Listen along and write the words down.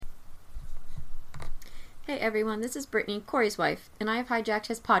Hey everyone, this is Brittany, Corey's wife, and I have hijacked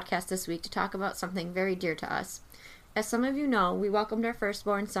his podcast this week to talk about something very dear to us. As some of you know, we welcomed our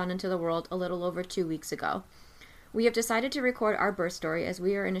firstborn son into the world a little over 2 weeks ago. We have decided to record our birth story as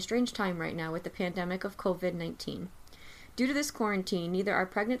we are in a strange time right now with the pandemic of COVID-19. Due to this quarantine, neither our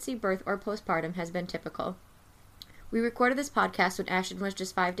pregnancy, birth, or postpartum has been typical. We recorded this podcast when Ashton was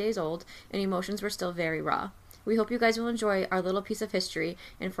just 5 days old and emotions were still very raw. We hope you guys will enjoy our little piece of history,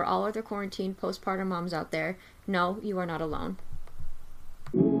 and for all other quarantined postpartum moms out there, no, you are not alone.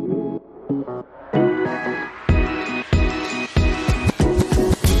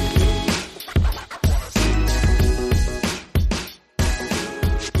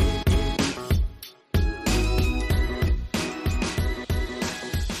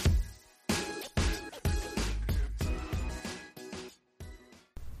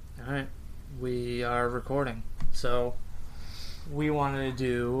 Alright, we are recording. So, we wanted to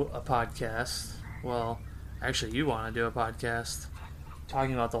do a podcast. Well, actually, you want to do a podcast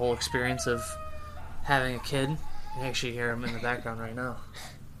talking about the whole experience of having a kid. You can actually hear him in the background right now.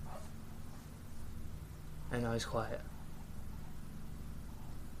 I know he's quiet.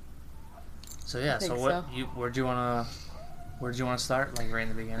 So yeah, where'd you wanna start? Like right in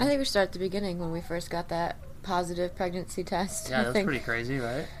the beginning? I think we start at the beginning when we first got that positive pregnancy test. Yeah, that's pretty crazy,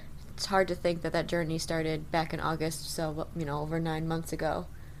 right? It's hard to think that journey started back in August, so, over 9 months ago.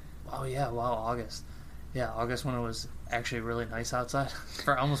 Oh yeah, wow, August. Yeah, August when it was actually really nice outside.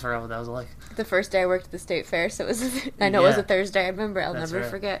 I almost forgot what that was like. The first day I worked at the state fair, so it was, it was a Thursday. I remember, I'll never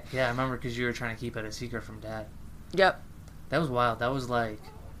forget. Yeah, I remember because you were trying to keep it a secret from Dad. Yep. That was wild. That was like,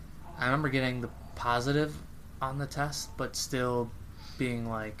 I remember getting the positive on the test, but still being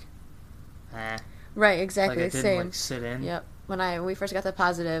like, Right, exactly, like it didn't same. Like sit in. Yep. When we first got the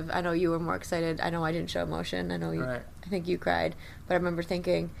positive, I know you were more excited. I know I didn't show emotion. I know you. Right. I think you cried, but I remember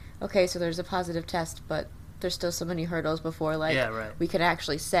thinking, okay, so there's a positive test, but there's still so many hurdles before we can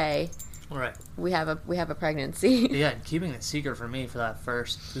actually say, right, we have a pregnancy. Yeah, and keeping it secret for me for that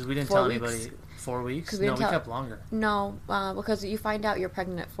first, because we didn't tell anybody. 4 weeks? We kept longer. No, because you find out you're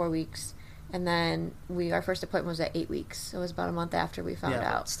pregnant at 4 weeks. And then our first appointment was at 8 weeks. It was about a month after we found out.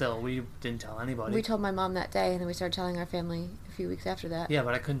 Yeah, but still, we didn't tell anybody. We told my mom that day, and then we started telling our family a few weeks after that. Yeah,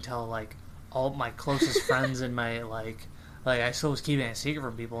 but I couldn't tell, all my closest friends and my, I still was keeping it a secret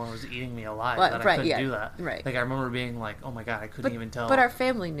from people, and it was eating me alive. I couldn't do that. Right. I remember being like, oh my god, I couldn't even tell. But our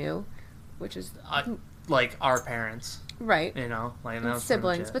family knew, which is... our parents. Right. And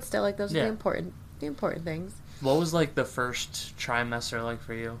siblings, but still, those are the important things. What was, the first trimester like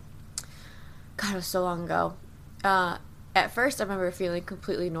for you? God, it was so long ago. At first, I remember feeling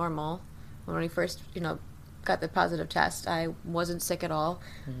completely normal. When we first, got the positive test, I wasn't sick at all.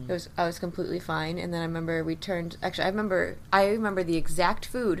 Mm-hmm. I was completely fine. And then I remember I remember the exact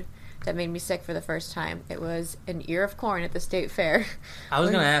food that made me sick for the first time. It was an ear of corn at the state fair. I was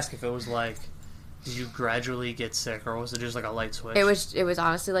going to ask if it was did you gradually get sick, or was it just a light switch? It was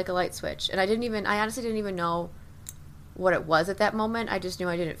honestly like a light switch. And I honestly didn't even know what it was at that moment. I just knew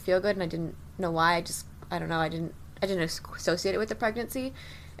I didn't feel good, and I didn't know why. I don't know, I didn't associate it with the pregnancy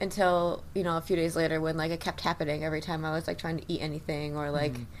until, a few days later when, it kept happening every time I was, trying to eat anything or,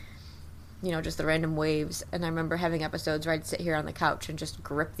 just the random waves. And I remember having episodes where I'd sit here on the couch and just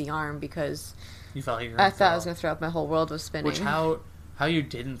grip the arm because you felt like I thought I was going to throw up. My whole world was spinning. Which, how you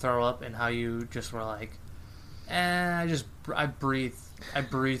didn't throw up and how you just were I breathe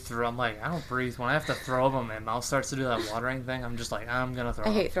through. I'm like, I don't breathe. When I have to throw up and my mouth starts to do that watering thing, I'm just like, I'm going to throw up.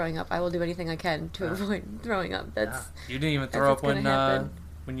 I hate throwing up. I will do anything I can to avoid throwing up. You didn't even throw up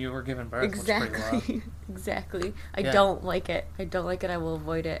when you were giving birth. Exactly. Exactly. I don't like it. I will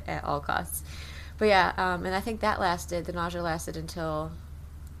avoid it at all costs. But yeah, and I think the nausea lasted until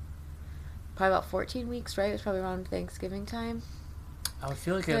probably about 14 weeks, right? It was probably around Thanksgiving time. I would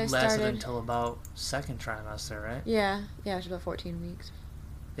feel like it lasted until about second trimester, right? Yeah, it was about 14 weeks.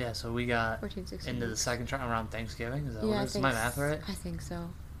 Yeah, so we got 14, 16 into weeks. the second trimester around Thanksgiving. Is that what it is? Is my math right? I think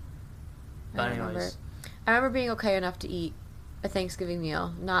so. But anyways. I remember being okay enough to eat a Thanksgiving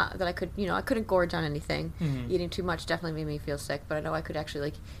meal. Not that I could, I couldn't gorge on anything. Mm-hmm. Eating too much definitely made me feel sick, but I know I could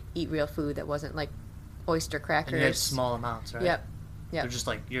actually, eat real food that wasn't, oyster crackers. And you had small amounts, right? Yep. They're just,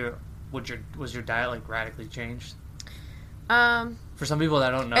 was your diet, radically changed? For some people that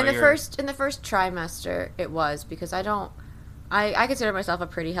don't know, in the first trimester, it was because I consider myself a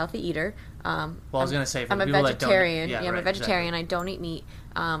pretty healthy eater. I was gonna say, I'm a vegetarian. I'm a vegetarian. Exactly. I don't eat meat.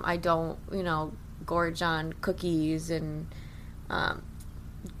 I don't, gorge on cookies and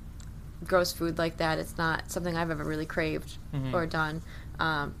gross food like that. It's not something I've ever really craved or done.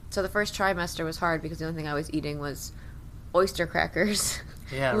 So the first trimester was hard because the only thing I was eating was oyster crackers.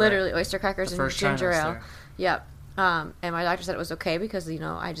 Yeah, literally oyster crackers and ginger ale. Yep. And my doctor said it was okay because,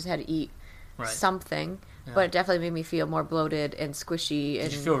 I just had to eat something. Yeah. But it definitely made me feel more bloated and squishy.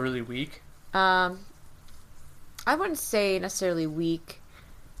 Did you feel really weak? I wouldn't say necessarily weak.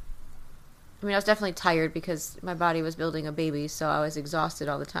 I mean, I was definitely tired because my body was building a baby, so I was exhausted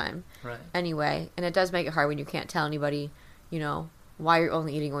all the time. Right. Anyway, and it does make it hard when you can't tell anybody, why you're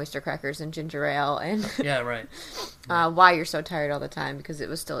only eating oyster crackers and ginger ale and Yeah, right. why you're so tired all the time, because it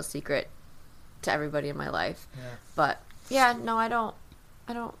was still a secret to everybody in my life. Yeah. But yeah, no, I don't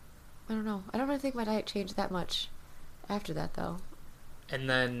know. I don't really think my diet changed that much after that, though. And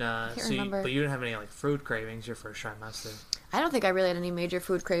then, but you didn't have any fruit cravings your first trimester. I don't think I really had any major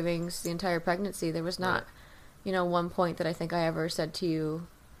food cravings the entire pregnancy. There was not, one point that I think I ever said to you,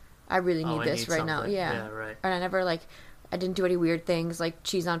 I really need this right now. Yeah. Yeah, right. And I never, I didn't do any weird things like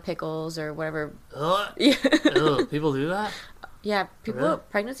cheese on pickles or whatever. Ugh. Yeah. Ugh, people do that? Yeah, Really?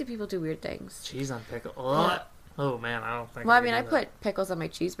 Pregnancy people do weird things. Cheese on pickle. Ugh. Yeah. Oh, man, I don't think Well, I could mean, do I that. put pickles on my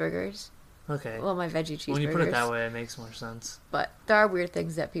cheeseburgers. Okay. Well, my veggie cheeseburgers. When you put it that way, it makes more sense. But there are weird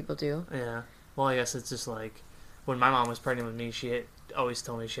things that people do. Yeah. Well, I guess it's just when my mom was pregnant with me, she always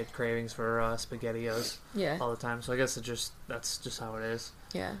told me she had cravings for SpaghettiOs Yeah. all the time. So I guess that's just how it is.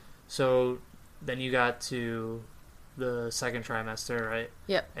 Yeah. So then you got to the second trimester, right?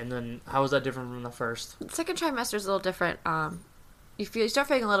 Yep. And then how was that different from the first? The second trimester is a little different. You start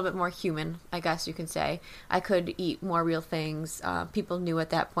feeling a little bit more human, I guess you can say. I could eat more real things. People knew at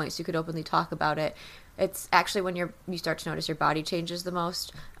that point, so you could openly talk about it. It's actually when you start to notice your body changes the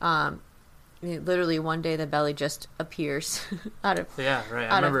most. Literally one day the belly just appears out of Yeah,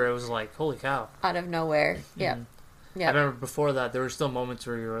 right. I remember it was holy cow. out of nowhere. Yeah. Mhm. Yeah. I remember before that there were still moments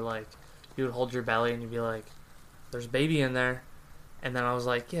where you were you would hold your belly and you'd be like, "There's baby in there," and then I was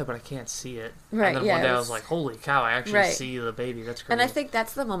like, "Yeah, but I can't see it." Right, And then yeah, one day it I was- was like, "Holy cow! I actually Right. see the baby. That's crazy." And I think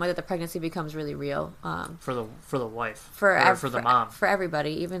that's the moment that the pregnancy becomes really real. for the wife For the mom. For everybody,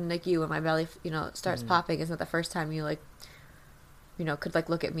 even you, when my belly, starts Mhm. popping, isn't the first time you could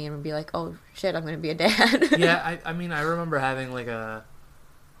look at me and be like, "Oh shit, I'm going to be a dad." Yeah, I mean I remember having a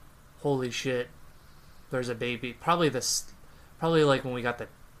holy shit, there's a baby. Probably when we got the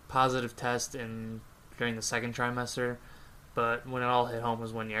positive test during the second trimester, but when it all hit home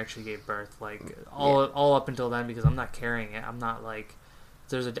was when you actually gave birth. All up until then, because I'm not carrying it. I'm not I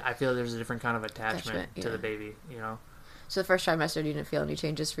feel there's a different kind of attachment to the baby, So the first trimester, you didn't feel any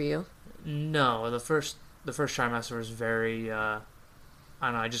changes for you? No, the first trimester was very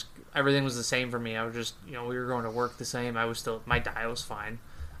I don't know, everything was the same for me. I was just, we were going to work the same. My diet was fine.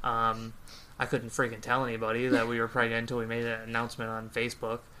 I couldn't freaking tell anybody that we were pregnant until we made an announcement on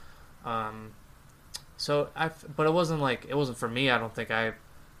Facebook. But it wasn't for me. I don't think I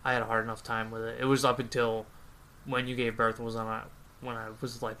had a hard enough time with it. It was up until when you gave birth when I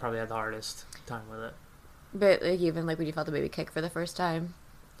was probably had the hardest time with it. But even when you felt the baby kick for the first time,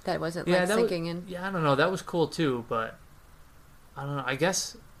 that wasn't sinking in. Yeah, I don't know. That was cool too, but I don't know. I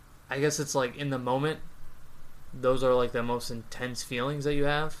guess it's in the moment, those are the most intense feelings that you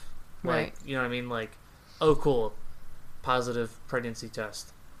have. Right. You know what I mean? Oh cool, positive pregnancy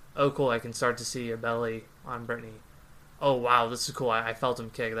test. Oh cool, I can start to see a belly on Brittany. Oh wow, this is cool. I felt him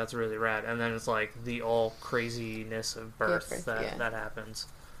kick. That's really rad. And then it's the all craziness of birth that happens.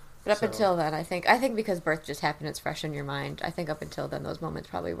 But up until then, I think because birth just happened, it's fresh in your mind. I think up until then, those moments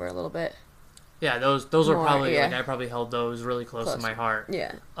probably were a little bit. Yeah, those were more, probably yeah. I probably held those really close to my heart.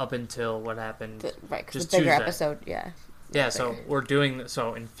 Yeah. Up until what happened. Right, because just the bigger Tuesday. episode, yeah. Yeah, so we're doing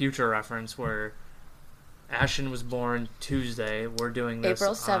in future reference where Ashton was born Tuesday. We're doing this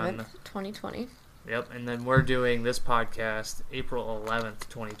April 7th, 2020. Yep, and then we're doing this podcast April 11th,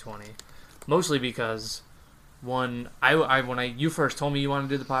 2020. Mostly because when you first told me you wanted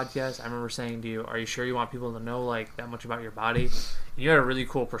to do the podcast, I remember saying to you, "Are you sure you want people to know that much about your body?" And you had a really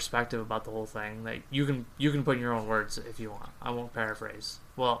cool perspective about the whole thing that you can put in your own words if you want. I won't paraphrase.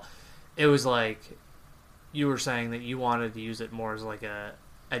 Well, it was you were saying that you wanted to use it more as a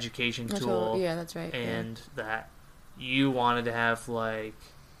education tool. Yeah, that's right. And that you wanted to have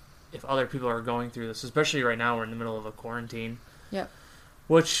if other people are going through this, especially right now we're in the middle of a quarantine. Yep.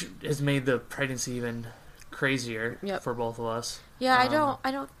 Which has made the pregnancy even crazier Yep. for both of us. Yeah,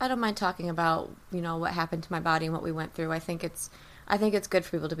 I don't mind talking about, what happened to my body and what we went through. I think it's good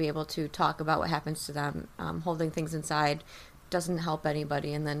for people to be able to talk about what happens to them. Holding things inside doesn't help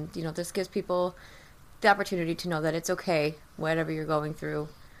anybody, and then, this gives people the opportunity to know that it's okay, whatever you're going through,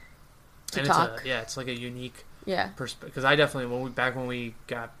 to talk. It's a unique perspective. Because I definitely, when we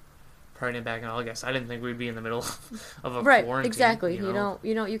got pregnant back in August, I didn't think we'd be in the middle of a right, quarantine. Exactly.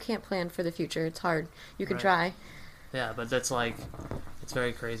 You can't plan for the future. It's hard. You can try. Yeah, but that's it's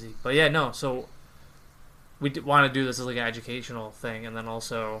very crazy. But yeah, no, so want to do this as like an educational thing, and then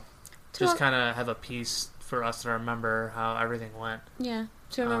also just To- kind of have a piece for us to remember how everything went. Yeah.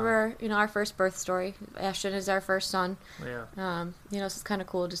 To remember, our first birth story. Ashton is our first son. Yeah. This is kind of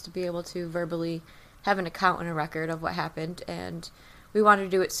cool just to be able to verbally have an account and a record of what happened. And we wanted to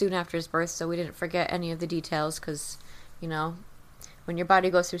do it soon after his birth, so we didn't forget any of the details because, when your body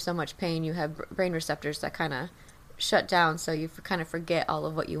goes through so much pain, you have brain receptors that kind of shut down, so you kind of forget all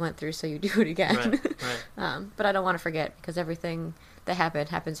of what you went through, so you do it again. Right. But I don't want to forget because everything that happened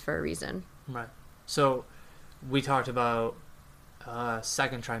happens for a reason. Right. So we talked about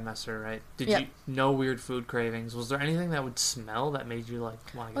second trimester, right? Did Yep. you no weird food cravings? Was there anything that would smell that made you like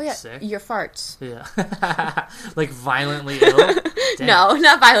want to get sick? Your farts. Yeah. Like violently ill? Damn. No,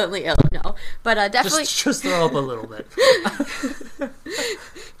 not violently ill, no. But definitely... Just throw up a little bit.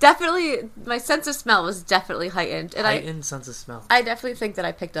 Definitely, my sense of smell was definitely heightened. And Heightened sense of smell. I definitely think that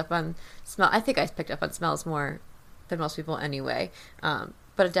I picked up on smell. I think I picked up on smells more than most people anyway.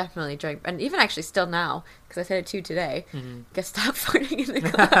 But I definitely drank, and even actually still now, because I said it to you today, get stop farting in the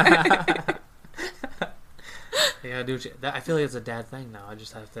car. Yeah, dude. I feel like it's a dad thing now. I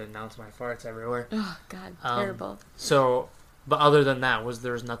just have to announce my farts everywhere. Oh, God, terrible. So, but other than that,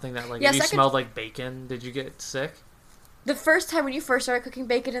 there was nothing that, like, Yeah, if you smelled like bacon, did you get sick? The first time when you first started cooking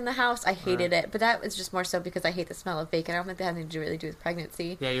bacon in the house, I hated it. But that was just more so because I hate the smell of bacon. I don't think that had anything to really do with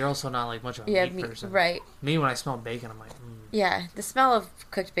pregnancy. Yeah, you're also not, like, much of a meat person. Right. Me, when I smell bacon, I'm like, Yeah, the smell of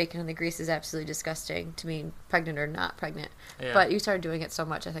cooked bacon and the grease is absolutely disgusting to me, pregnant or not pregnant. Yeah. But you started doing it so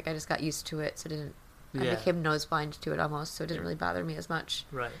much, I think I just got used to it, so I Yeah. became nose blind to it almost, so it didn't really bother me as much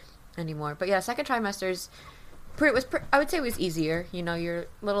Right. anymore. But yeah, second trimester's I would say it was easier. You're a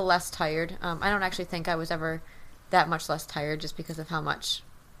little less tired. I don't actually think I was ever that much less tired just because of how much,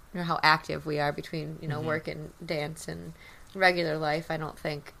 how active we are between, work and dance and regular life. I don't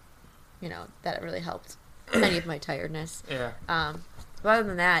think, that it really helped any of my tiredness. Yeah. But other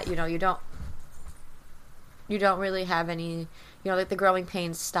than that, you don't really have any, like the growing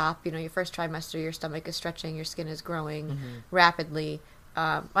pains stop. Your first trimester, your stomach is stretching, your skin is growing rapidly.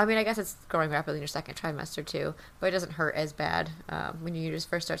 I mean, I guess it's growing rapidly in your second trimester too, but it doesn't hurt as bad when you just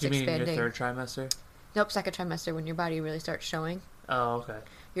first starts expanding. You mean your third trimester? Nope, second trimester when your body really starts showing. Oh, okay.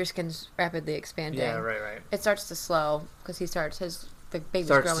 Your skin's rapidly expanding. Yeah, right. It starts to slow because the baby's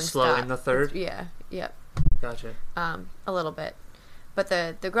Starts growing to slow stop. in the third? Yep. Gotcha. A little bit. But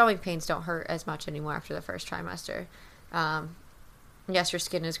the growing pains don't hurt as much anymore after the first trimester. Yes, your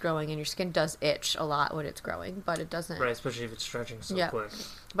skin is growing, and your skin does itch a lot when it's growing, but it doesn't... Right, especially if it's stretching so quick.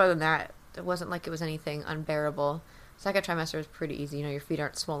 But other than that, it wasn't like it was anything unbearable. Second trimester was pretty easy. Your feet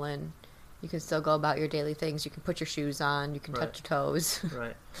aren't swollen. You can still go about your daily things. You can put your shoes on. You can touch your toes.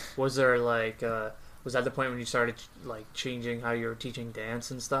 Right. Was there, like... was that the point when you started, like, changing how you were teaching dance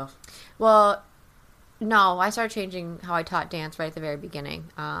and stuff? Well, no. I started changing how I taught dance right at the very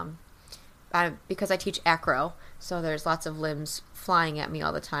beginning. Because I teach acro, so there's lots of limbs flying at me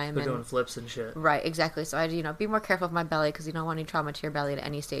all the time. They're doing flips and shit. Right, exactly. So I had to, be more careful with my belly because you don't want any trauma to your belly at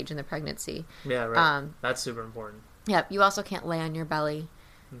any stage in the pregnancy. Yeah, right. That's super important. Yeah, you also can't lay on your belly.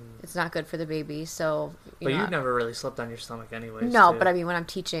 It's not good for the baby, so... But you never really slept on your stomach anyways. No, but I mean, when I'm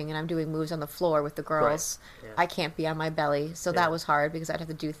teaching and I'm doing moves on the floor with the girls, Yeah. I can't be on my belly. So that was hard because I'd have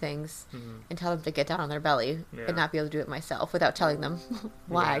to do things and tell them to get down on their belly and not be able to do it myself without telling them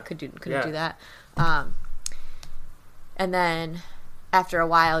why I couldn't do that. And then after a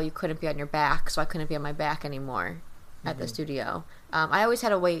while, you couldn't be on your back, so I couldn't be on my back anymore at the studio. I always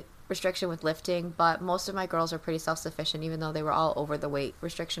had a weight restriction with lifting, but most of my girls are pretty self-sufficient. Even though they were all over the weight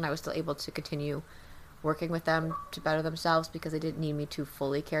restriction, I was still able to continue working with them to better themselves because they didn't need me to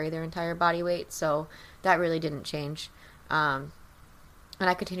fully carry their entire body weight, so that really didn't change. And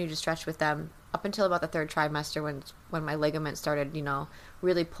I continued to stretch with them up until about the third trimester when my ligaments started,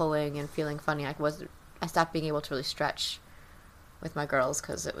 really pulling and feeling funny. I stopped being able to really stretch with my girls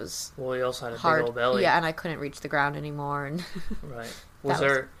because it was Well, you also had a hard. big old belly. Yeah, and I couldn't reach the ground anymore. And Right.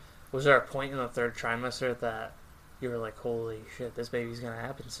 Was there a point in the third trimester that you were like, holy shit, this baby's gonna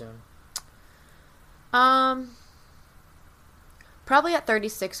happen soon? Probably at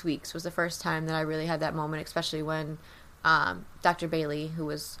 36 weeks was the first time that I really had that moment, especially when Dr. Bailey, who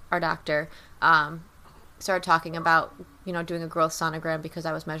was our doctor, started talking about, doing a growth sonogram because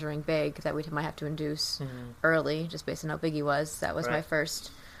I was measuring big, that we might have to induce early, just based on how big he was. That was my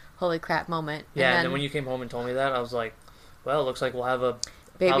first holy crap moment. Yeah, and then when you came home and told me that, I was like, well, it looks like we'll have a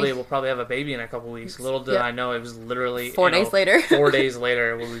baby. We'll probably have a baby in a couple weeks. Little did I know it was literally 4 days later. 4 days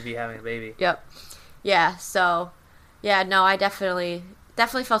later we'll be having a baby. Yep. Yeah. So, yeah. No, I definitely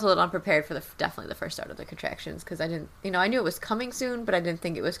felt a little unprepared for the first start of the contractions because I didn't, I knew it was coming soon, but I didn't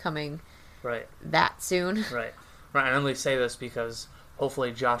think it was coming Right. that soon. Right. Right. I only say this because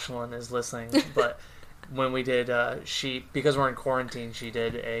hopefully Jocelyn is listening. But when we did, because we're in quarantine, she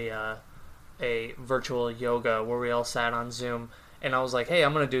did a virtual yoga where we all sat on Zoom. And I was like, hey,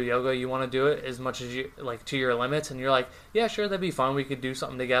 I'm going to do yoga. You want to do it as much as you, like, to your limits? And you're like, yeah, sure, that'd be fun. We could do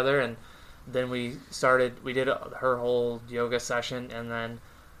something together. And then we did her whole yoga session. And then,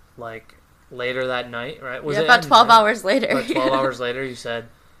 like, later that night, right? Was it about 12 hours later. About 12 hours later, you said,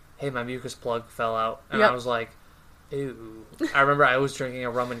 hey, my mucus plug fell out. And I was like, ew. I remember I was drinking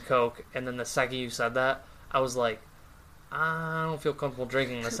a rum and Coke. And then the second you said that, I was like, I don't feel comfortable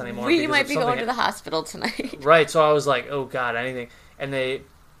drinking this anymore. We might be going to the hospital tonight. Right, so I was like, oh god, anything. And they,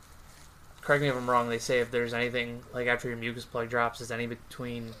 correct me if I'm wrong, they say if there's anything, like after your mucus plug drops, is any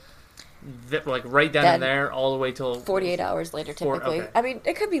between, like right down in there, all the way till 48 hours later, typically. Okay. I mean,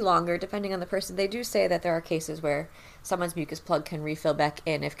 it could be longer, depending on the person. They do say that there are cases where someone's mucus plug can refill back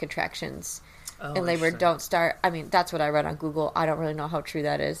in if contractions in labor don't start. I mean, that's what I read on Google. I don't really know how true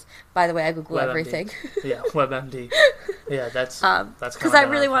that is. By the way, I Google everything. Yeah, WebMD. Yeah, that's because I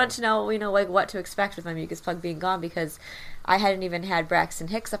really wanted to know, like what to expect with my mucus plug being gone, because I hadn't even had Braxton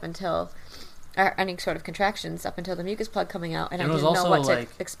Hicks up until, or any sort of contractions up until the mucus plug coming out, and I didn't know what to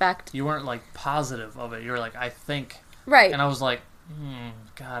expect. You weren't like positive of it. You were like, I think. Right. And I was like,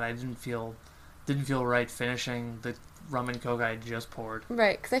 God, I didn't feel right finishing the rum and Coke I just poured.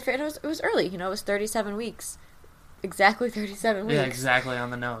 Right, because I figured it was early. It was 37 weeks. Exactly 37 weeks. Yeah, exactly on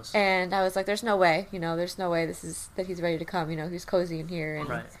the nose. And I was like, there's no way, there's no way that he's ready to come. He's cozy in here. And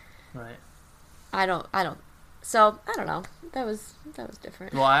right. I don't. So, I don't know. That was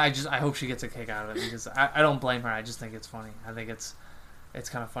different. Well, I hope she gets a kick out of it, because I don't blame her. I just think it's funny. I think it's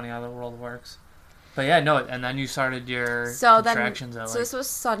kind of funny how the world works. But yeah, no, and then you started your contractions. So this was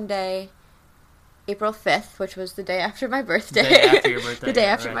Sunday, April 5th, which was the day after my birthday. The day after your birthday. The day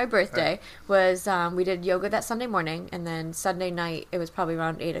after my birthday was, we did yoga that Sunday morning, and then Sunday night, it was probably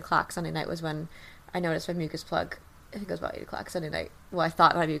around 8 o'clock. Sunday night was when I noticed my mucus plug, I think it was about 8 o'clock Sunday night. Well, I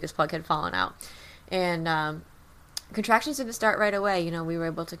thought my mucus plug had fallen out. And contractions didn't start right away. We were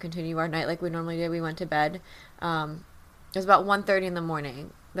able to continue our night like we normally did. We went to bed. It was about 1:30 in the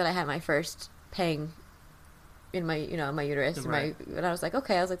morning that I had my first pang in my my uterus. Right. And I was like,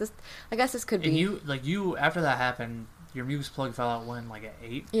 okay, this, I guess this could be. And you after that happened, your mucus plug fell out when, like at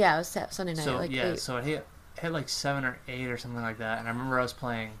 8? Yeah, it was Sunday night. So like 8. So it hit like 7 or 8 or something like that. And I remember I was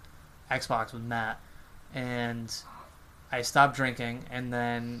playing Xbox with Matt, and I stopped drinking, and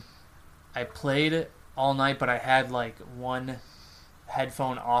then I played all night, but I had like one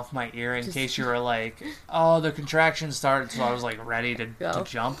headphone off my ear in case you were like, oh, the contractions started, so I was like ready to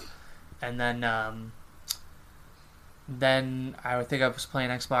jump. And then I think I was playing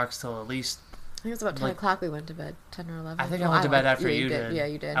Xbox till at least, I think it was about 10 o'clock we went to bed, 10 or 11. I think I went to bed after you did. Yeah,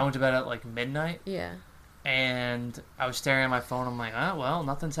 you did. I went to bed at like midnight. Yeah. And I was staring at my phone. I'm like, oh, well,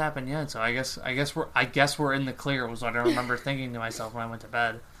 nothing's happened yet. So I guess we're in the clear was what I remember thinking to myself when I went to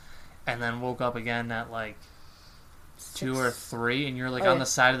bed. And then woke up again at like 2 or 3, and you're like on the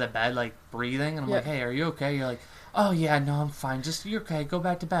side of the bed, like breathing. And I'm like, hey, are you okay? You're like, oh yeah, no, I'm fine. Just, you're okay. Go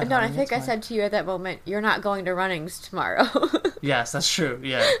back to bed. No, honey, I think I said to you at that moment, you're not going to Runnings tomorrow. Yes, that's true.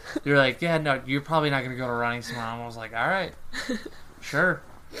 Yeah. You're like, yeah, no, you're probably not going to go to Runnings tomorrow. And I was like, all right, sure.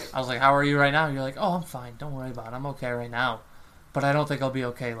 I was like, how are you right now? You're like, oh, I'm fine. Don't worry about it. I'm okay right now. But I don't think I'll be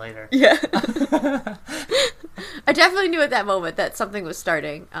okay later. Yeah. I definitely knew at that moment that something was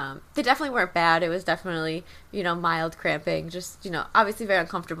starting. They definitely weren't bad. It was definitely, mild cramping. Just, obviously very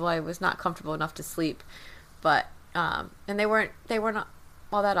uncomfortable. I was not comfortable enough to sleep. But, and they weren't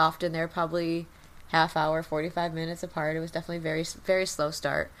all that often. They were probably half hour, 45 minutes apart. It was definitely very, very slow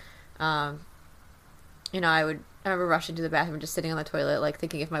start. I remember rushing to the bathroom and just sitting on the toilet, like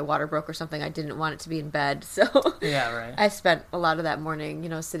thinking if my water broke or something, I didn't want it to be in bed. So yeah, right. I spent a lot of that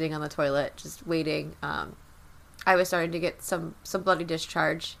morning, sitting on the toilet, just waiting. I was starting to get some bloody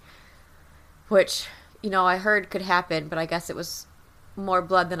discharge, which, I heard could happen, but I guess it was more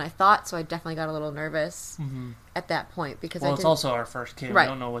blood than I thought, so I definitely got a little nervous at that point because it's also our first kid. Right. We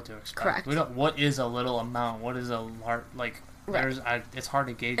don't know what to expect. Correct. We don't. What is a little amount? What is a large, like? Right. It's hard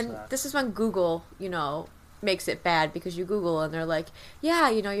to gauge and that. This is when Google, makes it bad, because you Google and they're like, yeah,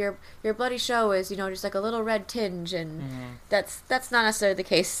 your bloody show is, just like a little red tinge, and that's not necessarily the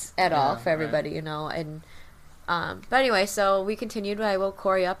case at all for everybody, right. And but anyway, so we continued. I woke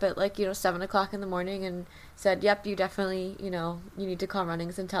Corey up at 7 o'clock in the morning and said, yep, you definitely, you need to call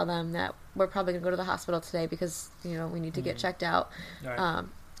Runnings and tell them that we're probably going to go to the hospital today because, we need to get checked out. Right.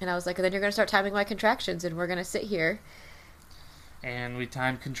 And I was like, and then you're going to start timing my contractions, and we're going to sit here. And we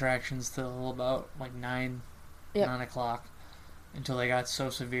timed contractions till about 9 o'clock until they got so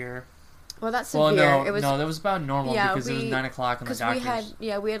severe Well, that's severe. Well, It was, no, that was about normal because it was 9 o'clock and the doctors.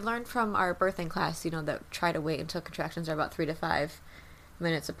 we had learned from our birthing class, that try to wait until contractions are about 3 to 5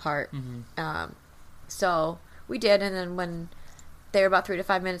 minutes apart. Mm-hmm. So we did, and then when they were about 3 to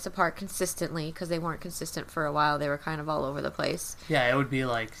 5 minutes apart consistently, because they weren't consistent for a while, they were kind of all over the place. Yeah, it would be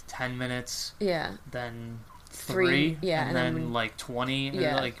like 10 minutes. Yeah. Then 3. Yeah, and then like 20.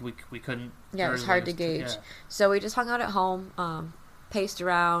 Yeah. And we couldn't. Yeah, it was hard to gauge. Yeah. So we just hung out at home, paced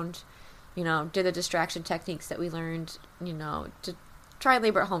around, did the distraction techniques that we learned, to try and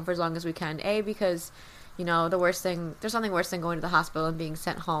labor at home for as long as we can. Because, there's nothing worse than going to the hospital and being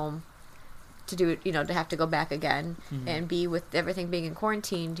sent home to do it, to have to go back again. Mm-hmm. And B, with everything being in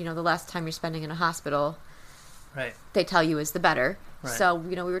quarantine, the less time you're spending in a hospital, right, they tell you is the better. Right. So,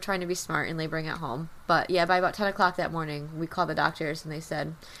 we were trying to be smart in laboring at home. But yeah, by about 10 o'clock that morning, we called the doctors and they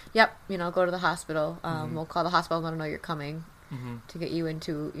said, yep, go to the hospital. Mm-hmm. We'll call the hospital and let them know you're coming. Mm-hmm. To get you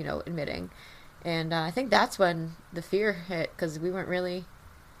into, admitting. And I think that's when the fear hit, because we weren't really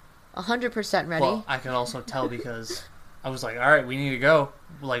 100% ready. Well, I could also tell because I was like, all right, we need to go.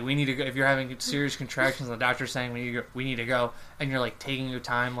 Like, we need to go. If you're having serious contractions, the doctor's saying we need to go, and you're, like, taking your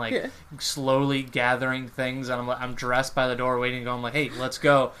time, like, slowly gathering things, and I'm dressed by the door waiting to go. I'm like, hey, let's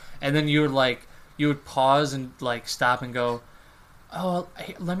go. And then you would pause and, like, stop and go, oh,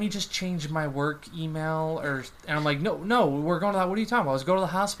 hey, let me just change my work email, and I'm like, no, we're going to that. What are you talking about? Let's go to the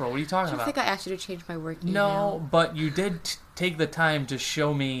hospital. What are you talking about? I think I asked you to change my work email. No, but you did take the time to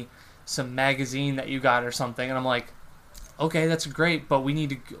show me some magazine that you got or something, and I'm like, okay, that's great, but we need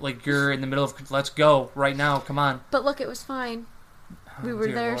to, like, you're in the middle of, let's go right now, come on. But look, it was fine. We were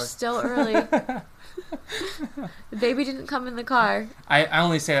there Lord. still early. The baby didn't come in the car. I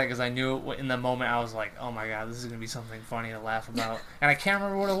only say that because I knew in the moment I was like, oh my god, this is going to be something funny to laugh about. And I can't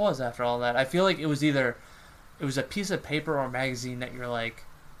remember what it was after all that. I feel like it was a piece of paper or magazine that you're like,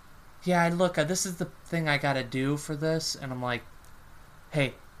 yeah, look, this is the thing I got to do for this. And I'm like,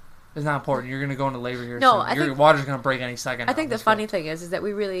 hey, it's not important. You're going to go into labor here soon. Your water's going to break any second. I think the funny thing is that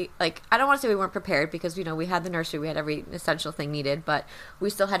we really, like, I don't want to say we weren't prepared because, we had the nursery, we had every essential thing needed, but we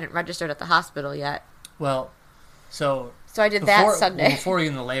still hadn't registered at the hospital yet. Well, so I did that Sunday. Before we get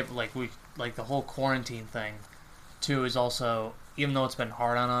into labor, like the whole quarantine thing, too, is also, even though it's been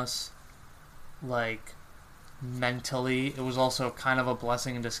hard on us, like, mentally, it was also kind of a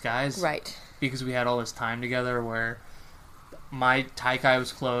blessing in disguise. Right. Because we had all this time together where my Taikai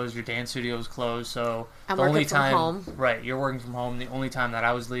was closed, your dance studio was closed, so I'm the only working from time, home. Right, you're working from home. The only time that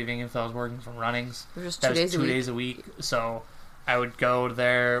I was leaving, if I was working from Runnings, it was that just 2 days a week. So I would go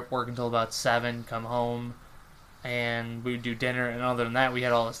there, work until about 7, come home, and we would do dinner. And other than that, we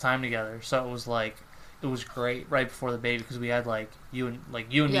had all this time together. So it was like, it was great right before the baby because we had you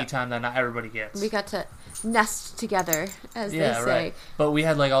and me time that not everybody gets. We got to nest together, as they say. Right. But we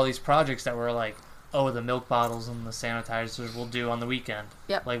had all these projects that were like, oh, the milk bottles and the sanitizers we'll do on the weekend.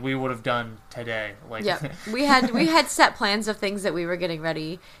 Yep. Like we would have done today. Yep. We had set plans of things that we were getting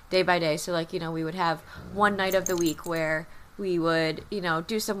ready day by day. So we would have one night of the week where we would,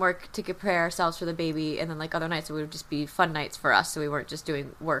 do some work to prepare ourselves for the baby, and then other nights it would just be fun nights for us, so we weren't just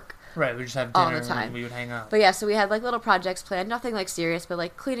doing work. Right, we just have dinner all the time. And we would hang out. But yeah, so we had little projects planned, nothing serious,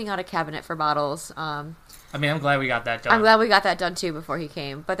 but cleaning out a cabinet for bottles. I'm glad we got that done. I'm glad we got that done too before he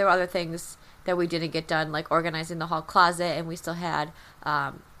came. But there were other things that we didn't get done, like organizing the hall closet, and we still had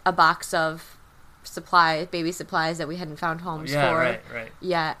a box of baby supplies that we hadn't found homes for. Right.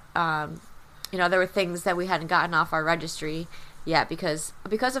 Yeah, there were things that we hadn't gotten off our registry yet because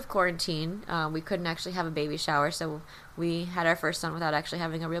of quarantine. We couldn't actually have a baby shower, so we had our first son without actually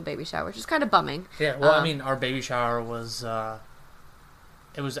having a real baby shower, which is kind of bumming. Yeah, well, our baby shower was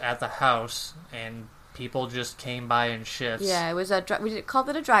it was at the house, and people just came by in shifts. Yeah, it was we called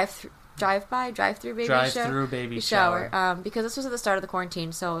it a drive-through baby shower. Because this was at the start of the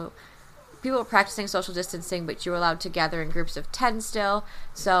quarantine, so people were practicing social distancing, but you were allowed to gather in groups of 10 still.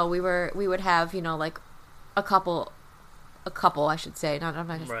 So we would have a couple, I should say. I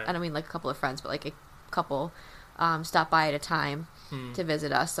don't mean a couple of friends, but a couple stop by at a time to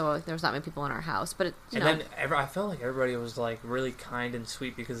visit us. So there was not many people in our house, but then I felt like everybody was really kind and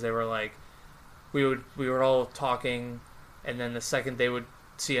sweet because they were we were all talking, and then the second they would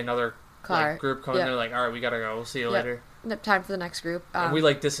see another group coming, they're like, all right, we gotta go. We'll see you later. Time for the next group. And we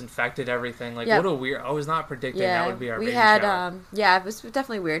disinfected everything. What a weird. I was not predicting that would be our baby shower. It was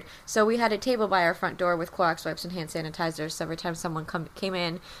definitely weird. So we had a table by our front door with Clorox wipes and hand sanitizer. So every time someone came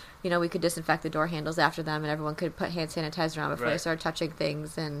in, we could disinfect the door handles after them, and everyone could put hand sanitizer on before they started touching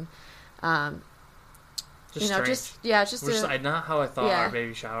things. And not how I thought our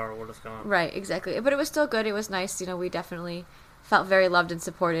baby shower would have gone. Right, exactly. But it was still good. It was nice. We definitely felt very loved and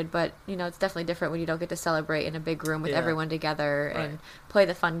supported, but, it's definitely different when you don't get to celebrate in a big room with Yeah. everyone together Right. and play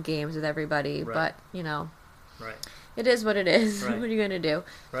the fun games with everybody. Right. But, Right. it is what it is. Right. What are you going to do?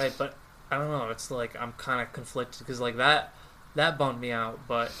 Right, but I don't know. It's like I'm kind of conflicted because like that bummed me out,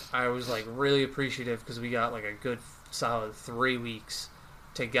 but I was like really appreciative because we got like a good solid 3 weeks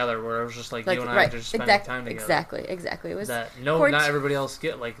together where it was just like you and I right. just spending time together. Exactly. It was That courts- not everybody else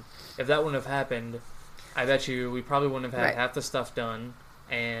get. Like if that wouldn't have happened, I bet you we probably wouldn't have had Right. half the stuff done,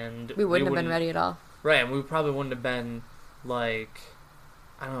 and we wouldn't have been ready at all. Right, and we probably wouldn't have been like,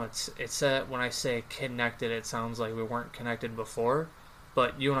 I don't know. It's when I say connected, it sounds like we weren't connected before,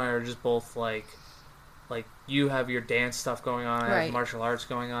 but you and I are just both like you have your dance stuff going on, I Right. have martial arts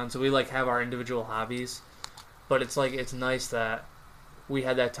going on, so we like have our individual hobbies, but it's like it's nice that we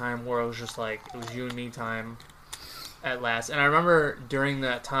had that time where it was just like it was you and me time at last. And I remember during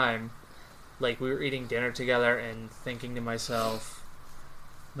that time, like we were eating dinner together and thinking to myself,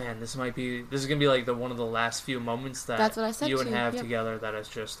 man, this is gonna be like one of the last few moments that That's what I said you and too, have yep. together that is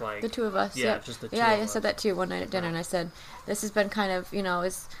just like The two of us. yeah, Yep. just the two Yeah, of I us. said that too one night at dinner, and I said, this has been kind of,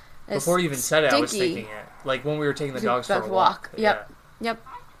 is Before you even said it, I was stinky. thinking it. Like when we were taking the To dogs for a dog walk. Yep. Yep.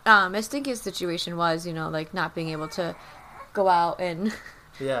 As stinky's situation was, like not being able to go out and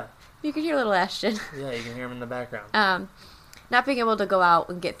Yeah. you could hear little Ashton. Yeah, you can hear him in the background. Not being able to go out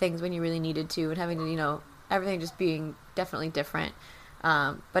and get things when you really needed to, and having to, everything just being definitely different.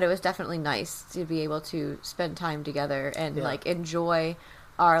 But it was definitely nice to be able to spend time together and Yeah. like enjoy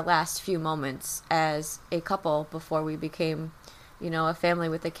our last few moments as a couple before we became, a family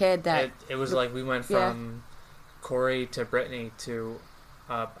with a kid. That It was like we went from Corey to Brittany to,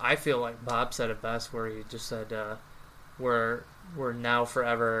 I feel like Bob said it best where he just said, we're now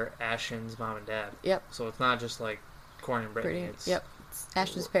forever Ashton's mom and dad. Yep. So it's not just like Corey and Brittany. It's, Yep. It's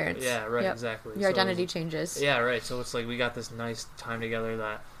Ashton's parents. Yeah, right, Yep. exactly. Your So identity changes. Yeah, right. So it's like we got this nice time together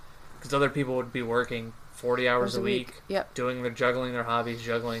that, because other people would be working 40 hours a week, Yep. juggling their hobbies,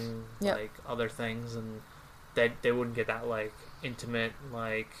 juggling Yep. like other things, and they wouldn't get that like intimate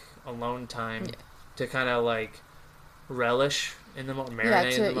like alone time Yeah. to kind of like relish in the moment,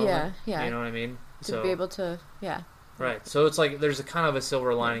 marinate in the moment. Yeah. You know what I mean? To be able to, right. So it's like there's a kind of a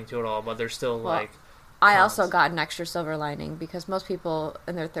silver lining to it all, but there's still Well, like. I also got an extra silver lining because most people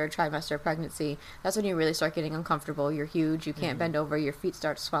in their third trimester of pregnancy, that's when you really start getting uncomfortable. You're huge. You can't bend over. Your feet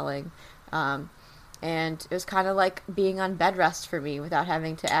start swelling. And it was kind of like being on bed rest for me without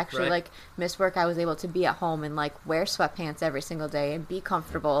having to actually Right. miss work. I was able to be at home and wear sweatpants every single day and be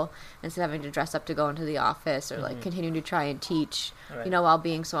comfortable instead of having to dress up to go into the office or continue to try and teach, Right. while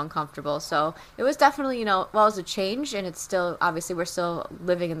being so uncomfortable. So it was definitely, it was a change, and it's still, obviously we're still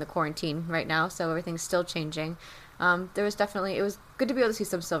living in the quarantine right now, so everything's still changing. There was definitely, it was good to be able to see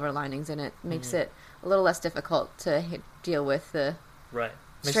some silver linings in it. Makes it a little less difficult to deal with the Right.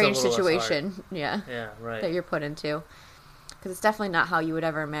 Makes it a strange little less hard. situation, yeah, right. that you're put into. Because it's definitely not how you would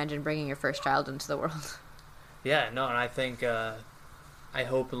ever imagine bringing your first child into the world. Yeah, no, and I think I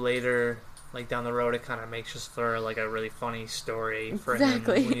hope later, like down the road, it kind of makes us for like a really funny story for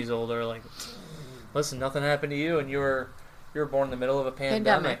Exactly. him when he's older. Like, listen, nothing happened to you, and you were born in the middle of a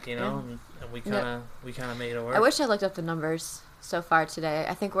pandemic, yeah. and we kind of made it work. I wish I looked up the numbers so far today.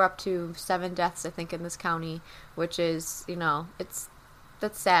 I think we're up to 7 deaths, I think, in this county, which is,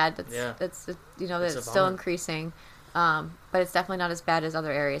 that's sad. That's a it's still bummer. increasing. But it's definitely not as bad as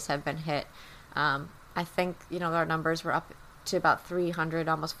other areas have been hit. I think, our numbers were up to about 300,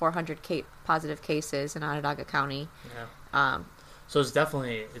 almost 400 positive cases in Onondaga County. Yeah. So it's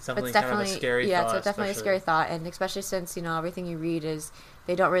definitely kind of a scary thought. It's definitely a scary thought, and especially since, everything you read is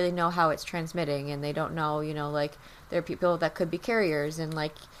they don't really know how it's transmitting, and they don't know, there are people that could be carriers, and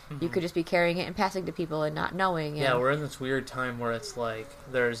you could just be carrying it and passing to people and not knowing. And Yeah, we're in this weird time where it's like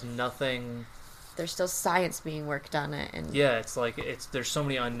there's nothing. there's still science being worked on it, and Yeah, it's like there's so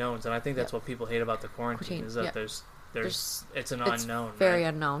many unknowns, and I think that's what people hate about the quarantine is that Yep. there's it's an it's unknown. very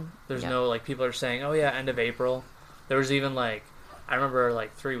right? unknown. There's Yep. no people are saying, oh yeah, end of April. There was even I remember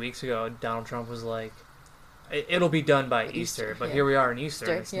 3 weeks ago, Donald Trump was like, it'll be done by Easter, but yeah. here we are in Easter.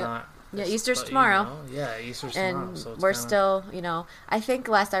 And it's Yep. not. Yeah, it's- Easter's but, tomorrow. Yeah, Easter's And tomorrow. So it's we're kinda, still, I think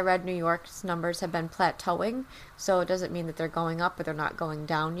last I read, New York's numbers have been plateauing, so it doesn't mean that they're going up, but they're not going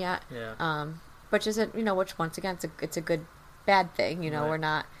down yet. Yeah. Which isn't, which once again, it's a good, bad thing. Right. We're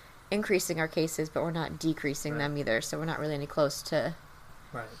not increasing our cases, but we're not decreasing Right. them either, so we're not really any close to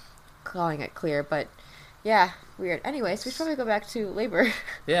Right. calling it clear. But yeah, weird. Anyways, we should probably go back to labor.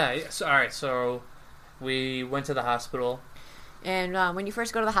 Yeah. So, all right. So we went to the hospital. And when you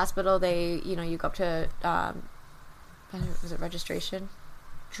first go to the hospital, they, you go up to, was it registration?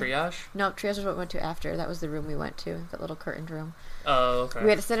 Triage? No, triage was what we went to after. That was the room we went to, that little curtained room. Oh, okay. We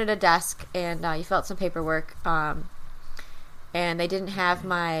had to sit at a desk, and you filled out some paperwork, and they didn't have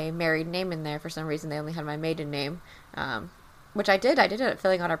my married name in there for some reason. They only had my maiden name, which I did. I did it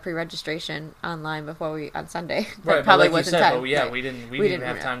filling out our pre-registration online on Sunday. Right, probably but like wasn't you said, time. but yeah, Right. we didn't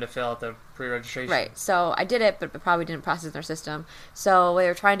have time to fill out the pre-registration. Right, so I did it, but it probably didn't process in their system. So they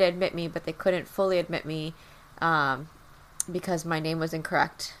were trying to admit me, but they couldn't fully admit me because my name was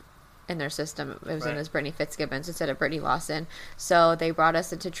incorrect in their system. It was in as Brittany Fitzgibbons instead of Brittany Lawson. So they brought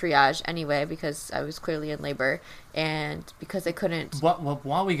us into triage anyway because I was clearly in labor, and because they couldn't.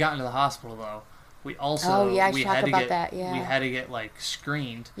 While we got into the hospital, though, we also we had to get like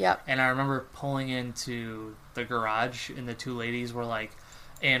screened. Yep. And I remember pulling into the garage, and the two ladies were like,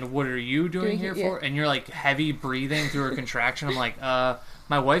 "And what are you doing here for?" And you're like heavy breathing through a contraction. I'm like,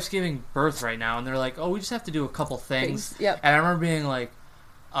 my wife's giving birth right now, and they're like, "Oh, we just have to do a couple things." Yep. And I remember being like,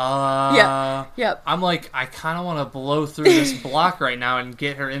 Yep. I'm like, I kind of want to blow through this block right now and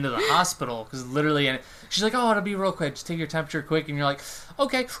get her into the hospital, because literally, and she's like, "Oh, it'll be real quick. Just take your temperature quick," and you're like,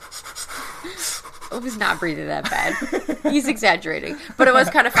 "Okay." It was not breathing that bad. He's exaggerating, but it was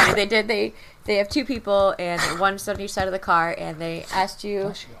kind of funny. They have two people, and one stood on each side of the car, and they asked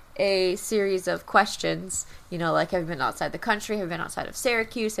you a series of questions. You know, like, have you been outside the country? Have you been outside of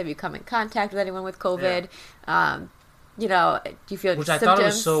Syracuse? Have you come in contact with anyone with COVID? Yeah. You know, do you feel Which symptoms? I thought it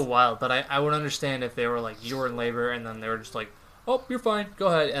was so wild, but I would understand if they were like, you were in labor, and then they were just like, "Oh, you're fine, go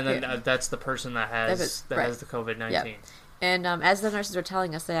ahead," and then that's the person that has the COVID-19. Yep. And as the nurses were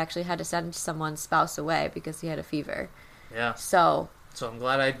telling us, they actually had to send someone's spouse away because he had a fever. Yeah. So I'm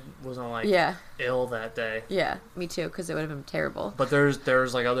glad I wasn't ill that day. Yeah, me too, because it would have been terrible. But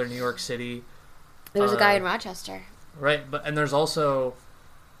there's like other New York City. There was a guy in Rochester. Right, and there's also,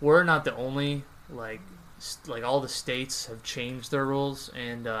 we're not the only, like all the states have changed their rules,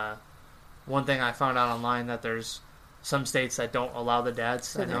 and one thing I found out online, that there's some states that don't allow the dads.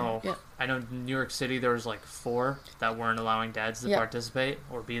 So I know New York City, there was like 4 that weren't allowing dads to participate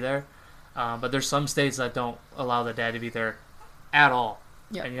or be there, but there's some states that don't allow the dad to be there at all,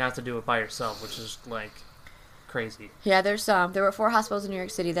 and you have to do it by yourself, which is like crazy. Yeah, there were 4 hospitals in New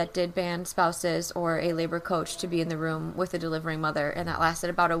York City that did ban spouses or a labor coach to be in the room with the delivering mother, and that lasted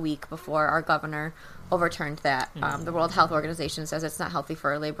about a week before our governor overturned that. The World Health Organization says it's not healthy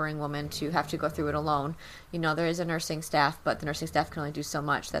for a laboring woman to have to go through it alone. You know, there is a nursing staff, but the nursing staff can only do so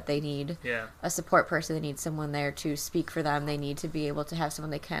much, that they need a support person. They need someone there to speak for them. They need to be able to have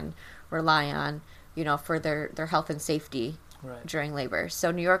someone they can rely on, you know, for their health and safety during labor.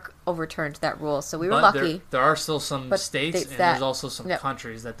 So New York overturned that rule, so we were lucky. There are still some states, and there's also some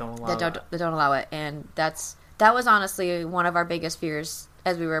countries that don't allow that don't allow it, and that was honestly one of our biggest fears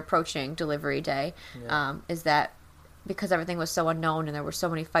as we were approaching delivery day, is that because everything was so unknown and there were so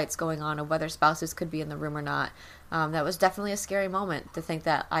many fights going on of whether spouses could be in the room or not, that was definitely a scary moment to think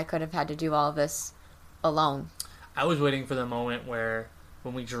that I could have had to do all of this alone. I was waiting for the moment where,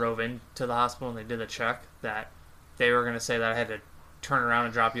 when we drove into the hospital and they did the check, that they were going to say that I had to turn around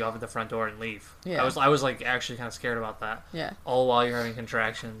and drop you off at the front door and leave. Yeah. I was like actually kind of scared about that. Yeah. All while you're having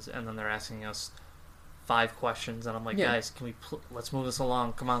contractions, and then they're asking us 5 questions, and I'm like, guys, can we let's move this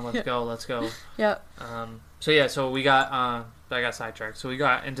along. Come on, let's go. Yep. So we got I got sidetracked. So we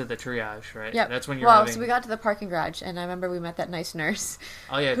got into the triage, right? Yep. That's when you're so we got to the parking garage, and I remember we met that nice nurse.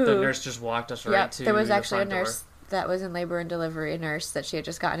 Oh yeah, the nurse just walked us right to. There was actually a front nurse that was in labor and delivery, a nurse that she had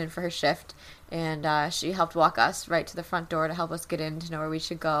just gotten in for her shift, and she helped walk us right to the front door to help us get in, to know where we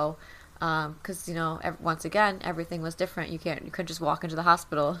should go. Because, you know, once again, everything was different. You couldn't just walk into the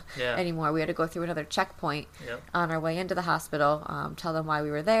hospital anymore. We had to go through another checkpoint on our way into the hospital, tell them why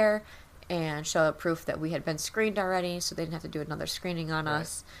we were there, and show proof that we had been screened already, so they didn't have to do another screening on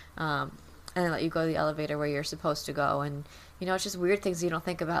us. And then let you go to the elevator where you're supposed to go. And, you know, it's just weird things you don't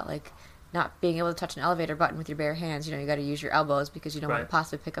think about, like not being able to touch an elevator button with your bare hands. You know, you got to use your elbows because you don't want to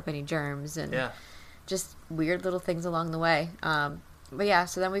possibly pick up any germs, and just weird little things along the way. But yeah,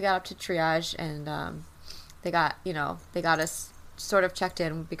 so then we got up to triage, and they got us sort of checked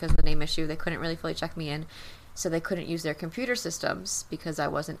in because of the name issue. They couldn't really fully check me in, so they couldn't use their computer systems because I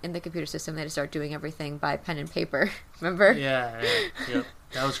wasn't in the computer system. They had to start doing everything by pen and paper. Remember? Yeah. Yep.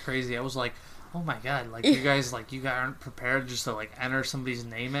 That was crazy. I was like, oh my god, like you guys aren't prepared just to like enter somebody's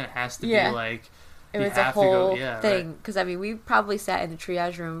name in. It has to be like it was a whole thing, because I mean we probably sat in the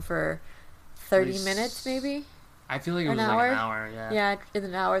triage room for 30 minutes maybe. I feel like it was like an hour. Yeah, in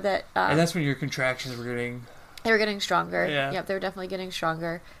an hour that. And that's when your contractions were getting. They were getting stronger. Yeah. Yep, they were definitely getting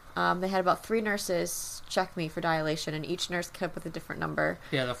stronger. They had about 3 nurses check me for dilation, and each nurse came up with a different number.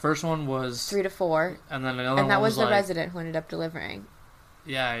 Yeah, the first one was 3 to 4, and then another one that was the like, resident who ended up delivering.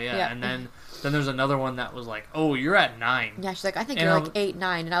 Yeah. Yeah. And then there's another one that was like, oh, you're at 9. Yeah, she's like, I think And you're like 8,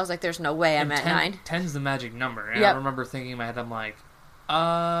 9. And I was like, there's no way I'm at 9. 10's the magic number. And Yep. I remember thinking in my head, I'm like,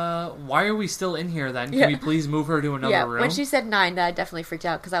 why are we still in here then? Can Yeah. we please move her to another room? When she said 9, I definitely freaked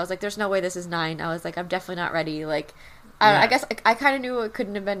out because I was like, there's no way this is 9. I was like, I'm definitely not ready. Like, Yeah. I guess I kind of knew it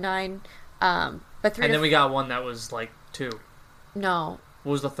couldn't have been 9. But 3 And to then we got one that was like 2. No,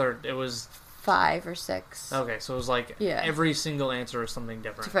 What was the third? It was 5 or 6. okay. So it was like every single answer is something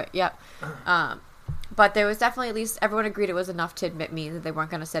different. Yep. But there was definitely, at least everyone agreed it was enough to admit me that they weren't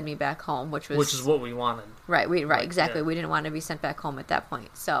going to send me back home, which is what we wanted. Right, exactly. Yeah. We didn't want to be sent back home at that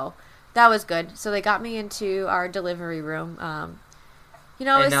point. So that was good. So they got me into our delivery room. And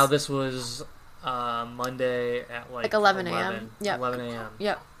now this was Monday at like 11 a.m. Yep. 11 a.m.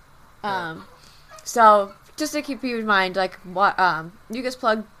 Yep. So just to keep you in mind, like what Yuga's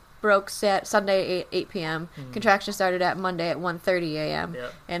plug broke Sunday 8 p.m. Mm-hmm. Contraction started at Monday at 1:30 a.m.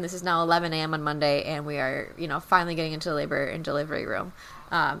 Yep. And this is now 11 a.m. on Monday, and we are finally getting into the labor and delivery room,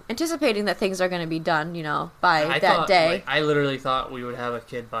 anticipating that things are going to be done by that day. I literally thought we would have a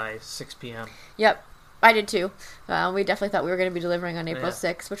kid by 6 p.m. Yep. I did too. We definitely thought we were going to be delivering on April Yeah.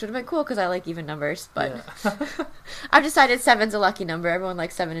 6th, which would have been cool because I like even numbers. But Yeah. I've decided 7's a lucky number. Everyone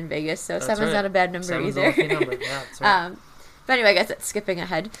likes 7 in Vegas, so That's 7's right. not a bad number 7's either. a lucky number. Yeah, that's right. But anyway, I guess it's skipping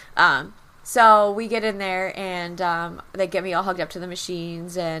ahead. So we get in there, and they get me all hugged up to the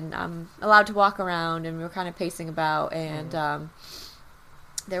machines, and I'm allowed to walk around, and we were kind of pacing about, and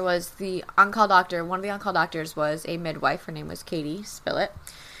there was the on-call doctor. One of the on-call doctors was a midwife. Her name was Katie Spillett.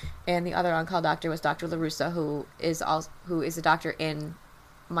 And the other on-call doctor was Dr. LaRussa, who is a doctor in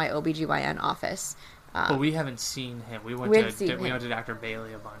my OBGYN office. But we haven't seen him. We went to Dr.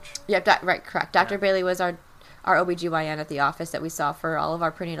 Bailey a bunch. Yep, right, correct. Dr. Bailey was our OBGYN at the office that we saw for all of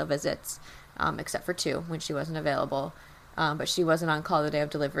our prenatal visits, except for 2 when she wasn't available. But she wasn't on call the day of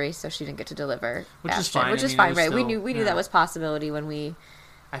delivery, so she didn't get to deliver. Which is fine. Which is fine, right? We knew that was a possibility when we...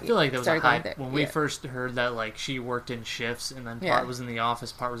 I feel like there was a hype when we yeah. first heard that like she worked in shifts and then part Yeah. was in the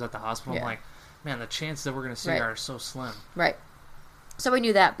office, part was at the hospital. Yeah. I'm like, man, the chances that we're going to see Right. her are so slim. Right. So we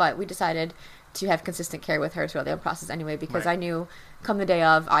knew that, but we decided to have consistent care with her throughout the whole process anyway, because Right. I knew come the day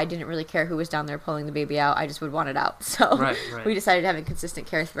of, I didn't really care who was down there pulling the baby out. I just would want it out. So Right. we decided having consistent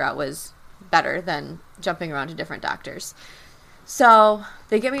care throughout was better than jumping around to different doctors. So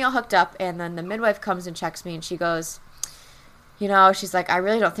they get me all hooked up, and then the midwife comes and checks me, and she goes... she's like, I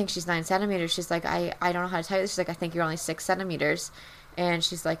really don't think she's 9 centimeters. She's like, I don't know how to tell you this. She's like, I think you're only 6 centimeters. And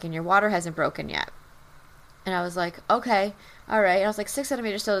she's like, and your water hasn't broken yet. And I was like, okay, all right. And I was like, 6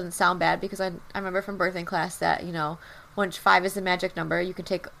 centimeters still doesn't sound bad because I remember from birthing class that, when 5 is the magic number, you can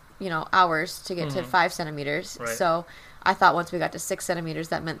take, hours to get to 5 centimeters. Right. So I thought once we got to 6 centimeters,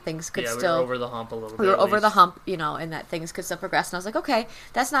 that meant things could We still... were over the hump a little bit. We were over the least. hump, and that things could still progress. And I was like, okay,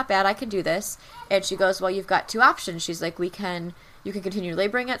 that's not bad. I can do this. And she goes, well, you've got 2 options. She's like, you can continue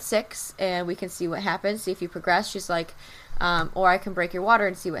laboring at 6, and we can see what happens, see if you progress. She's like, or I can break your water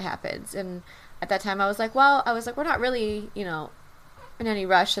and see what happens. And at that time, I was like, we're not really, in any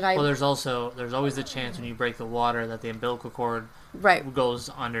rush. And there's always the chance when you break the water that the umbilical cord right goes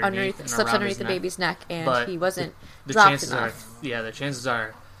underneath and slips around underneath his the neck. baby's neck, and But he wasn't the dropped chances enough. the chances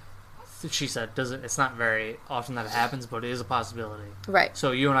are, she said, it's not very often that it happens, but it is a possibility. Right.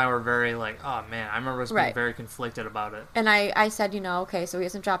 So you and I were very like, oh man, I remember us being Right. very conflicted about it. And I said, okay, so he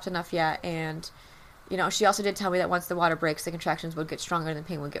hasn't dropped enough yet, and she also did tell me that once the water breaks, the contractions would get stronger and the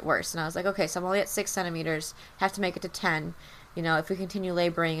pain would get worse. And I was like, okay, so I'm only at 6 centimeters, have to make it to 10. If we continue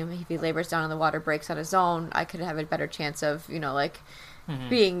laboring, and if he labors down and the water breaks on his own, I could have a better chance of,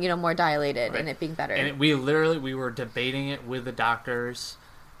 being, more dilated Right. and it being better. And we were debating it with the doctors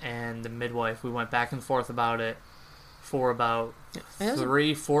and the midwife. We went back and forth about it for about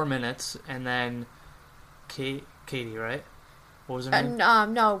 3-4 minutes, and then Katie, right? What was her name?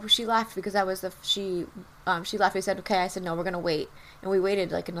 No, she left because that was she left. We said, okay. I said, no, we're gonna wait, and we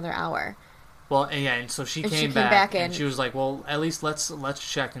waited like another hour. Well, and so she came back and she was like, well, at least let's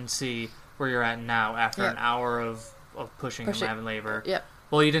check and see where you're at now after an hour of pushing and having labor. Yep.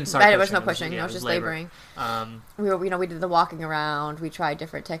 Well, you didn't start. There was no pushing. It was just labor. laboring. We did the walking around. We tried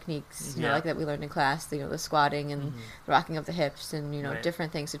different techniques, like that we learned in class. The squatting and the rocking of the hips, and Right.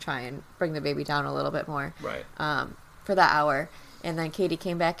 different things to try and bring the baby down a little bit more. Right. For that hour. And then Katie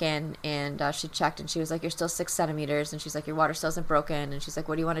came back in, and she checked, and she was like, you're still 6 centimeters. And she's like, your water still isn't broken. And she's like,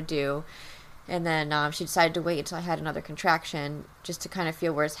 what do you want to do? And then she decided to wait until I had another contraction just to kind of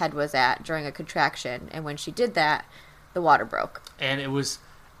feel where his head was at during a contraction. And when she did that, the water broke. And it was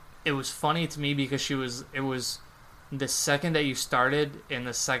funny to me because it was the second that you started and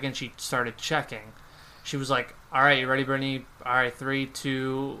the second she started checking. she was like, "All right, you ready, Brittany? All right, 3,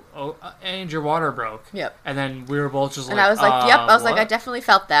 2, oh, and your water broke." Yep. And then we were both just And like, I was like, "Yep." I was like, what? "I definitely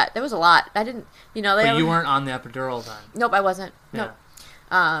felt that." There was a lot. I didn't, But you weren't on the epidural then. Nope, I wasn't. Yeah.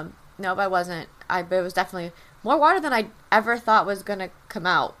 Nope. Nope, I wasn't. But it was definitely more water than I ever thought was gonna come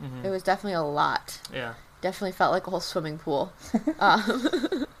out. Mhm. It was definitely a lot. Yeah. Definitely felt like a whole swimming pool.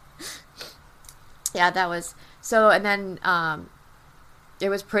 Yeah, that was so. And then it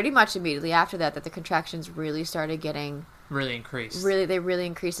was pretty much immediately after that the contractions really started getting Really increased. they really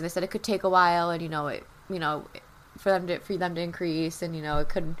increased, and they said it could take a while, and for them to increase, and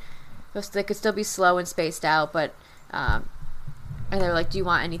they could still be slow and spaced out, but and they were like, "Do you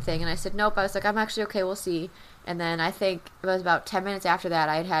want anything?" And I said, "Nope." I was like, "I'm actually okay. We'll see." And then I think it was about 10 minutes after that,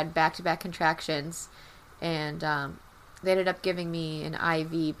 I had back-to-back contractions, and they ended up giving me an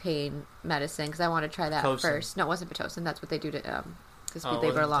IV pain medicine because I wanted to try that Pitocin. first. No, it wasn't Pitocin. That's what they do to speed it labor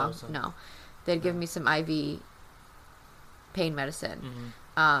wasn't along. Pitocin. No, they'd give me some IV pain medicine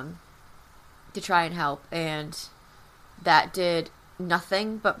to try and help, and that did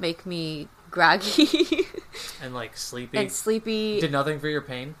nothing but make me groggy And like sleepy. and sleepy. Did nothing for your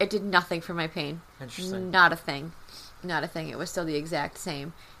pain? It did nothing for my pain. Interesting. Not a thing. Not a thing. It was still the exact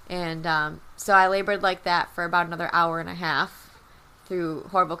same. And so I labored like that for about another hour and a half through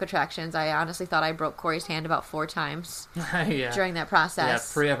horrible contractions. I honestly thought I broke Corey's hand about 4 times Yeah. during that Yeah,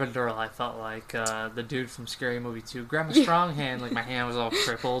 process. pre-epidural, I felt like the dude from Scary Movie 2 grabbed my strong hand, like my hand was all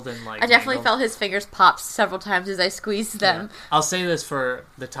crippled and like. I definitely mangled. felt his fingers pop several times as I squeezed them. Yeah. I'll say this for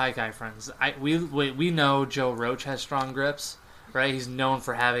the Thai guy friends. We know Joe Roach has strong grips, right? He's known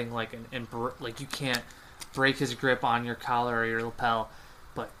for having like like you can't break his grip on your collar or your lapel.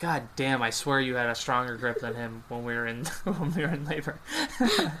 But god damn, I swear you had a stronger grip than him when we were in labor.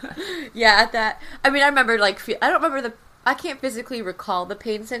 Yeah, at that. I mean, I remember I don't remember I can't physically recall the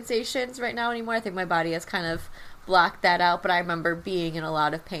pain sensations right now anymore. I think my body has kind of blocked that out. But I remember being in a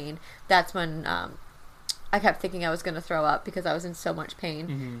lot of pain. That's when I kept thinking I was going to throw up because I was in so much pain.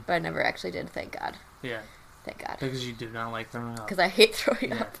 Mm-hmm. But I never actually did. Thank God. Yeah, Thank God. because you do not like throwing up. Because I hate throwing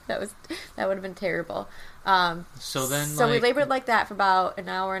Yeah. up. That would have been terrible. So then, So we like, labored like that for about an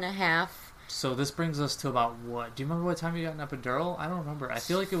hour and a half. So this brings us to about what? Do you remember what time you got an epidural? I don't remember. I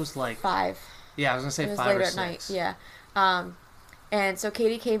feel like it was like 5. yeah, I was gonna say It was 5 later or at 6. night. Yeah. And so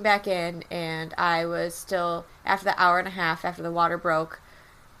Katie came back in, and I was still, after the hour and a half after the water broke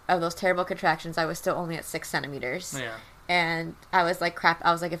of those terrible contractions, I was still only at 6 centimeters. Yeah. And I was like, crap.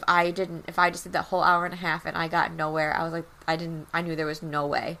 I was like, if I just did that whole hour and a half and I got nowhere, I was like, I knew there was no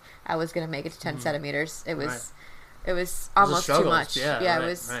way I was going to make it to 10 centimeters. It was, Right. it was almost too struggle. much. Yeah, it right,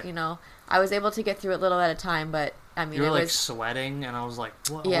 was, right. I was able to get through it little at a time, but I mean, You were it like was, sweating, and I was like,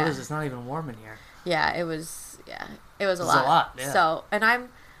 "What? Yeah. What is this? It's not even warm in here." yeah, it was a It's a lot. lot, yeah. So, and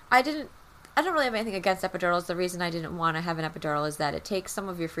I don't really have anything against epidurals. The reason I didn't want to have an epidural is that it takes some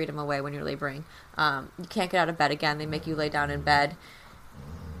of your freedom away when you're laboring. You can't get out of bed again. They make you lay down in bed.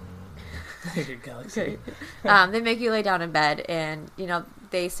 Galaxy. They make you lay down in bed, and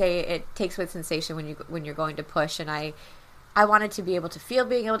they say it takes away the sensation when you're going to push. And I wanted to be able to feel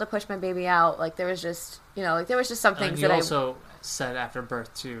being able to push my baby out. Like there was just some things You that also said after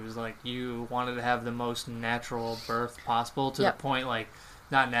birth too, is like you wanted to have the most natural birth possible to Yep. the point, like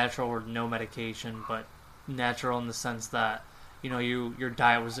not natural or no medication, but natural in the sense that your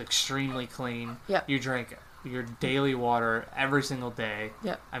diet was extremely clean. Yep. You drank your daily water every single day.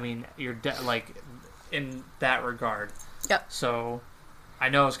 Yep. I mean, you're like in that regard. Yep. So I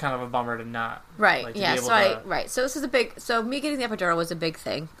know it's kind of a bummer to not Right. like, to Yeah. be able So to, So this is so me getting the epidural was a big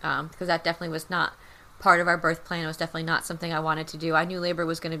thing because that definitely was not part of our birth plan. It was definitely not something I wanted to do. I knew labor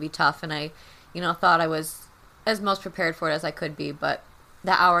was going to be tough, and I, thought I was as most prepared for it as I could be. But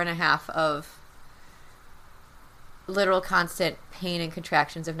the hour and a half of literal constant pain and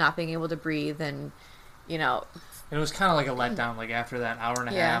contractions of not being able to breathe, and and it was kind of like a letdown, like after that hour and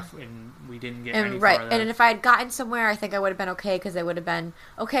a Yeah. half, and we didn't get and any right, farther. and if I had gotten somewhere, I think I would have been okay because it would have been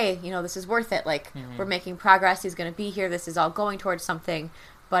okay. This is worth it. Like we're making progress. He's going to be here. This is all going towards something,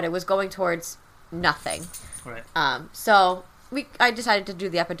 but it was going towards nothing. Right. So I decided to do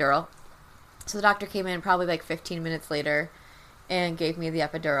the epidural. So the doctor came in probably like 15 minutes later and gave me the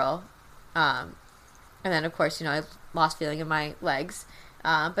epidural. And then, of course, I lost feeling in my legs.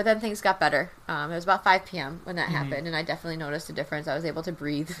 But then things got better. It was about 5 p.m. when that happened, and I definitely noticed a difference. I was able to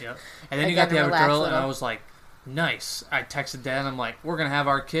breathe. Yep. And then you got the Again, relax a epidural, and little. I was like, nice. I texted Dad, and I'm like, we're going to have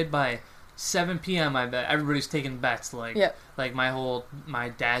our kid by 7 p.m., I bet. Everybody's taking bets. Like, Yep. like my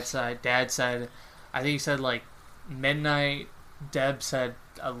dad's side. Dad said, I think he said, like, midnight. Deb said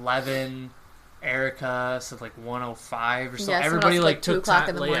 11. Erica said like 105 or something. Yeah, Everybody else, like 2 took o'clock time.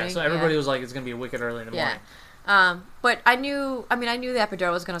 in the Yeah, morning. so everybody was like, it's gonna be wicked early in the morning. But I knew the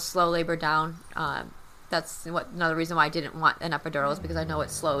epidural was going to slow labor down. That's another reason why I didn't want an epidural is because I know it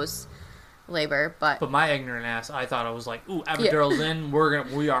slows labor. But my ignorant ass, I thought I was like, ooh, epidural's in.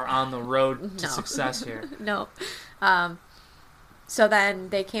 We are on the road to No. success here. No. So then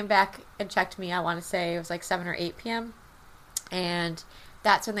they came back and checked me. I want to say it was like 7 or 8 p.m. And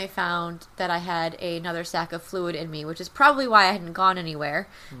that's when they found that I had another sac of fluid in me, which is probably why I hadn't gone anywhere,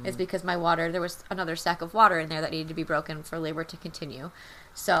 is because there was another sac of water in there that needed to be broken for labor to continue.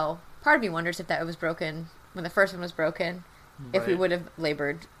 So part of me wonders if that was broken when the first one was broken, if we Right. would have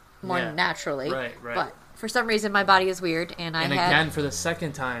labored more naturally. Right. But for some reason, my body is weird, and again, for the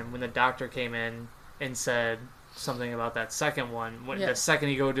second time, when the doctor came in and said something about that second one, the second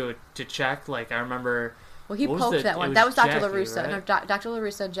you go to check, like I remember. Well, he What was poked the- that it one. was That was Dr. Jackie, LaRussa. right? No, Dr.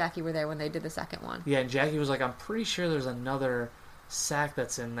 LaRussa and Jackie were there when they did the second one. Yeah, and Jackie was like, I'm pretty sure there's another sac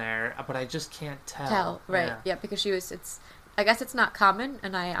that's in there, but I just can't tell. Right. Yeah, because I guess it's not common,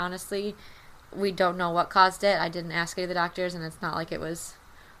 and I honestly, we don't know what caused it. I didn't ask any of the doctors, and it's not like it was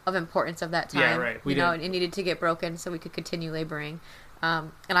of importance of that time. Yeah, right. It needed to get broken so we could continue laboring.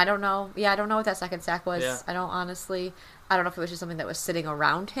 And I don't know. Yeah, I don't know what that second sac was. Yeah. I don't know if it was just something that was sitting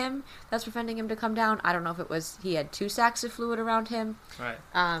around him that's preventing him to come down. I don't know if it was he had 2 sacs of fluid around him. Right.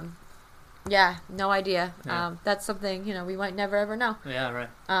 Yeah, no idea. Yeah. That's something, we might never ever know. Yeah, right.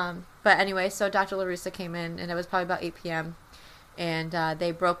 But anyway, so Dr. LaRussa came in, and it was probably about 8 p.m., and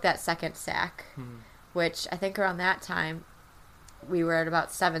they broke that second sac, which I think around that time, we were at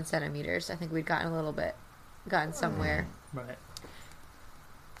about 7 centimeters. I think we'd gotten somewhere. Right.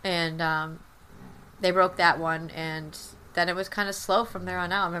 And they broke that one, and then it was kind of slow from there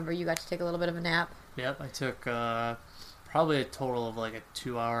on out. I remember you got to take a little bit of a nap. Yep, I took probably a total of like a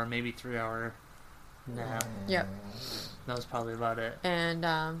 2-hour, maybe 3-hour nap. Yep. That was probably about it. And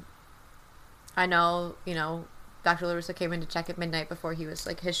I know, Dr. LaRussa came in to check at midnight before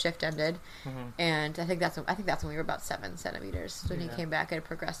his shift ended, and I think that's when we were about 7 centimeters. So when he came back, it had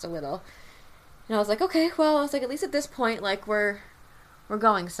progressed a little, and I was like, okay, well, I was like, at least at this point, like we're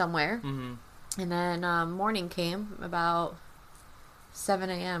going somewhere. Mm-hmm. And then morning came about 7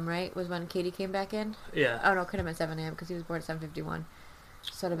 a.m. Right, was when Katie came back in. Yeah. Oh no, it could have been 7 a.m. because he was born at 7:51.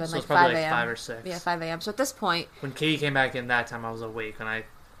 So it would have been So like it's probably 5 a.m. like 5 or 6. Yeah, 5 a.m. So at this point, When Katie came back in that time, I was awake, so I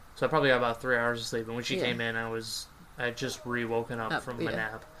probably got about 3 hours of sleep. And when she Yeah. came in, I had just re-woken up from my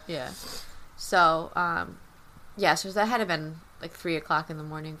nap. yeah. So so that had to been like 3 o'clock in the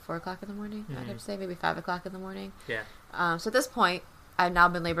morning, 4 o'clock in the morning. I'd have to say maybe 5 o'clock in the morning. Yeah. So at this point, I've now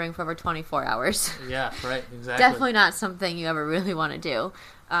been laboring for over 24 hours. Yeah, right, exactly. Definitely not something you ever really want to do.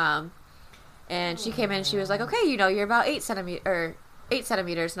 And she came in, she was like, okay, you're about 8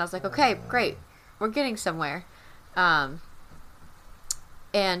 centimeters. And I was like, okay, great. We're getting somewhere. We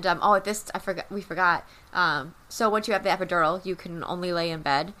forgot. So once you have the epidural, you can only lay in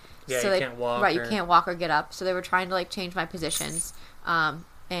bed. Yeah, so you can't walk. Right, you can't walk or get up. So they were trying to change my positions.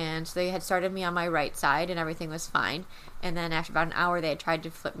 And they had started me on my right side, and everything was fine. And then after about an hour, they had tried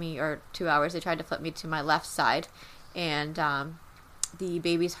to flip me, or 2 hours, they tried to flip me to my left side. And the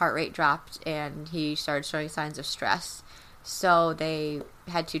baby's heart rate dropped, and he started showing signs of stress. So they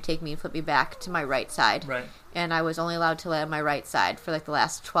had to take me and flip me back to my right side. Right. And I was only allowed to lay on my right side for the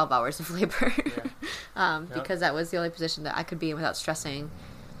last 12 hours of labor. Because that was the only position that I could be in without stressing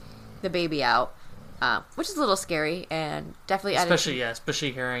the baby out. Which is a little scary, and definitely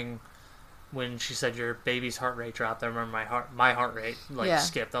especially hearing when she said your baby's heart rate dropped. I remember my heart rate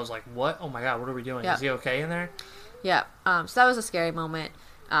skipped. I was like, what? Oh my god, what are we doing? Yeah. Is he okay in there? Yeah. So that was a scary moment.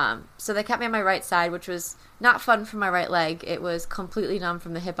 So they kept me on my right side, which was not fun for my right leg. It was completely numb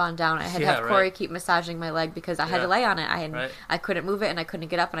from the hip on down. I had to have Corey keep massaging my leg because I had to lay on it. I couldn't move it, and I couldn't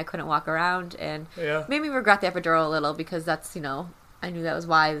get up, and I couldn't walk around, and made me regret the epidural a little because that's, I knew that was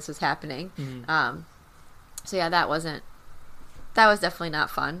why this was happening. Mm-hmm. So yeah, that was definitely not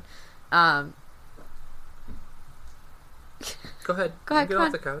fun. Go ahead. Get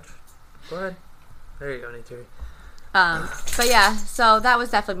off the couch. Go ahead. There you go, Nate. But yeah, so that was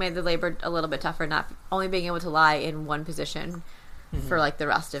definitely made the labor a little bit tougher, not only being able to lie in one position for the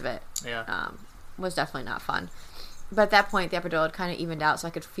rest of it. Yeah. Was definitely not fun. But at that point, the epidural had kind of evened out, so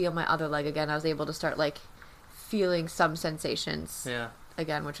I could feel my other leg again. I was able to start feeling some sensations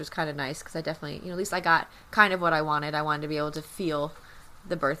again, which was kind of nice because I definitely, at least I got kind of what I wanted. I wanted to be able to feel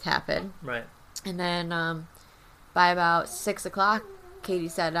the birth happen. Right. And then by about 6 o'clock, Katie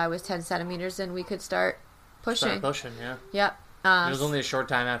said I was 10 centimeters and we could start pushing. Yeah. Yep. It was only a short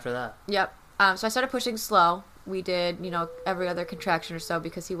time after that. Yep. So I started pushing slow. We did, every other contraction or so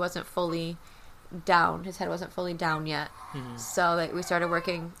because he wasn't fully down. His head wasn't fully down yet. Mm-hmm. So we started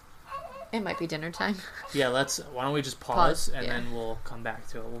working. It might be dinner time. Yeah, why don't we just pause and yeah. then we'll come back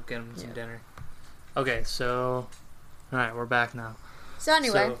to it. We'll get him some Yeah. dinner. Okay, so, alright, we're back now. So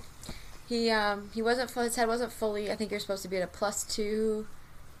anyway, he his head wasn't fully, I think you're supposed to be at a +2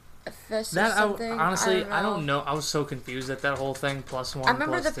 FIS or something. Honestly, I don't know. I was so confused at that whole thing, +1, I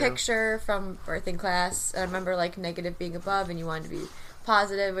remember the +2. picture from birthing class. I remember like negative being above and you wanted to be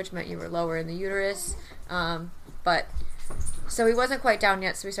positive, which meant you were lower in the uterus. But so he wasn't quite down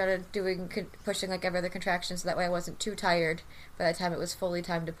yet, so we started pushing like every other contraction, so that way I wasn't too tired by the time it was fully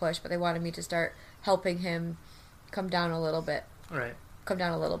time to push. But they wanted me to start helping him come down a little bit. Right. Come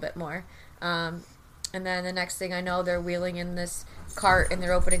down a little bit more. And then the next thing I know, they're wheeling in this cart and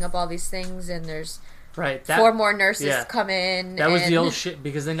they're opening up all these things, and there's 4 more nurses come in. That was the old shit,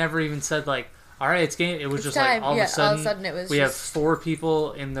 because they never even said like, all right, it's game. It was just time. Like all of a sudden it was. We have 4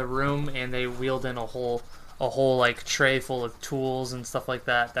 people in the room, and they wheeled in a whole like tray full of tools and stuff like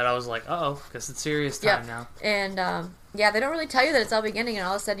that. That I was like, oh, guess it's serious time now. And they don't really tell you that it's all beginning, and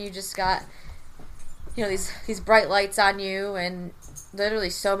all of a sudden you just got, these bright lights on you, and literally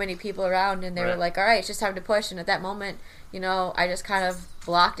so many people around, and they were like, all right, it's just time to push. And at that moment, I just kind of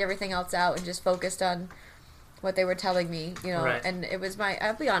blocked everything else out and just focused on what they were telling me, and it was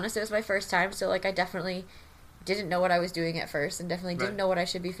I'll be honest, it was my first time, so like I definitely didn't know what I was doing at first, and definitely didn't know what I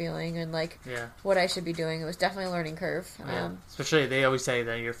should be feeling and like what I should be doing. It was definitely a learning curve. Especially, they always say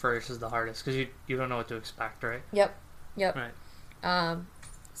that your first is the hardest because you don't know what to expect, right? Yep. Right.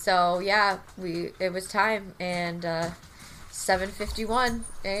 So yeah, it was time, and 7:51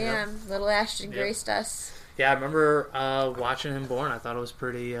 a.m. Little Ashton graced us. Yeah, I remember watching him born. I thought it was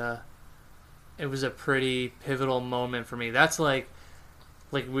pretty. It was a pretty pivotal moment for me. That's like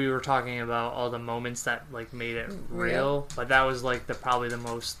we were talking about all the moments that like made it real, but that was like probably the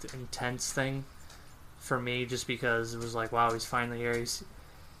most intense thing for me, just because it was like, wow, he's finally here.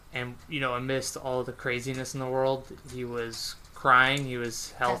 And amidst all the craziness in the world, he was crying. He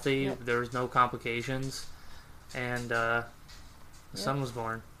was healthy. There was no complications, and the son was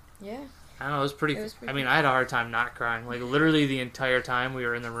born. Yeah. I don't know. It was pretty. I mean, I had a hard time not crying. Like literally the entire time we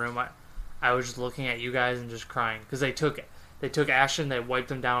were in the room, I was just looking at you guys and just crying, because they took Ashton, they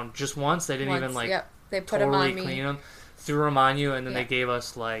wiped him down just once. They didn't even they put him on me. Clean him, threw him on you, and then they gave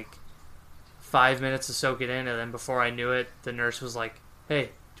us like 5 minutes to soak it in. And then before I knew it, the nurse was like, "Hey, do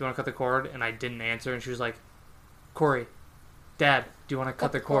you want to cut the cord?" And I didn't answer, and she was like, "Corey, Dad, do you want to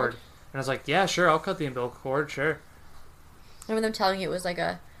cut the cord?" And I was like, "Yeah, sure, I'll cut the umbilical cord, sure." I remember them telling you it was like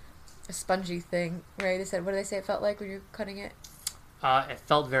a spongy thing, right? They said, what did they say it felt like when you were cutting it? It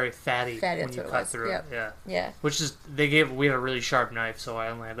felt very fatty when you cut through it. Yeah. We had a really sharp knife, so I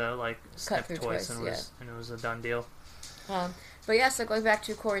only had to like snip twice, and it was a done deal. But yeah, so going back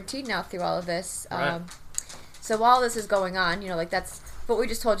to quarantine now through all of this. So while this is going on, that's what we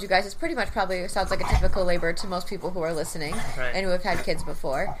just told you guys is pretty much probably sounds like a typical labor to most people who are listening and who have had kids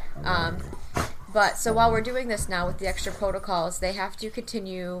before. But so while we're doing this now with the extra protocols, they have to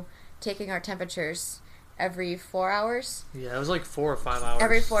continue taking our temperatures every 4 hours. Yeah, it was like 4 or 5 hours.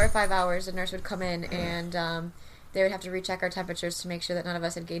 Every 4 or 5 hours, a nurse would come in and they would have to recheck our temperatures to make sure that none of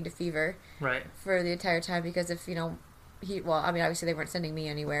us had gained a fever for the entire time. Because if, obviously they weren't sending me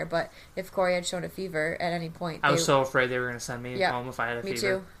anywhere, but if Corey had shown a fever at any point... I was so afraid they were going to send me home if I had a fever. Me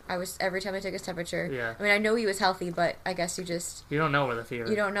too. I was, every time I took his temperature. Yeah. I mean, I know he was healthy, but I guess you don't know with a fever.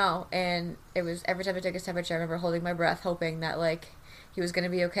 You don't know. And it was, every time I took his temperature, I remember holding my breath, hoping that, like, he was going to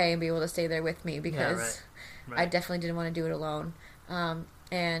be okay and be able to stay there with me, because I definitely didn't want to do it alone.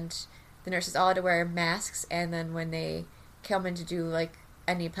 And the nurses all had to wear masks, and then when they come in to do, like,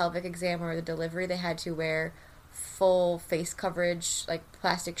 any pelvic exam or the delivery, they had to wear full face coverage, like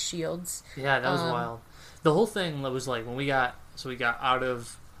plastic shields. Yeah, that was wild. The whole thing was like when we got out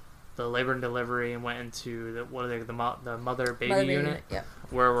of the labor and delivery and went into the mother baby unit,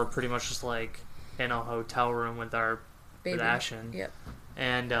 where we're pretty much just like in a hotel room with our with Ashton. Yep.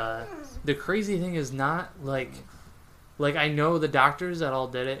 And the crazy thing is not like I know the doctors that all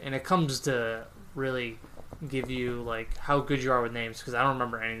did it, and it comes to really give you like how good you are with names, because I don't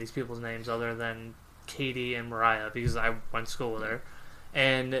remember any of these people's names other than Katie and Mariah, because I went to school with her,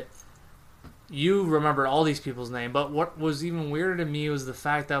 and you remember all these people's name. But what was even weirder to me was the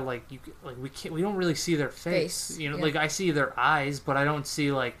fact that we don't really see their face. Like I see their eyes, but I don't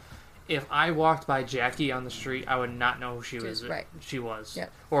see, like, if I walked by Jackie on the street, I would not know who she was. She was.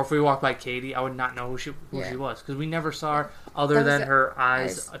 Yep. Or if we walked by Katie, I would not know who she was, because we never saw her other than her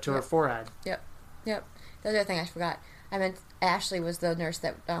eyes to her forehead. Yep. The other thing I forgot, I meant Ashley was the nurse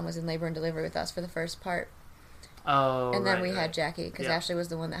that was in labor and delivery with us for the first part. Oh, And then right, we right. had Jackie, because Yeah. Ashley was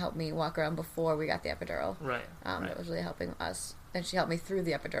the one that helped me walk around before we got the epidural. Right. Right. That was really helping us. And she helped me through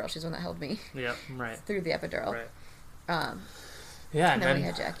the epidural. She's the one that helped me Yep. Right. through the epidural. Right. Um, Yeah, and then we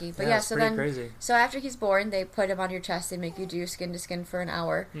had Jackie. But yeah, so pretty then, crazy. so after he's born, they put him on your chest. They make you do skin to skin for an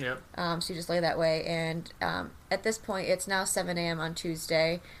hour. Yep. So you just lay that way. And at this point, it's now 7 a.m. on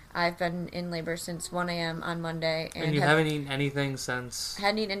Tuesday. I've been in labor since 1 a.m. on Monday. And you haven't eaten anything since...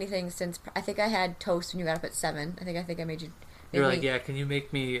 Hadn't eaten anything since... I think I had toast when you got up at 7. I think I made you... You're like, yeah, can you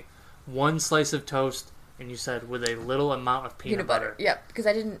make me one slice of toast? And you said, with a little amount of peanut butter. Yep, because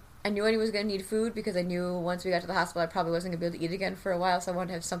I knew I was going to need food, because I knew once we got to the hospital I probably wasn't going to be able to eat again for a while, so I wanted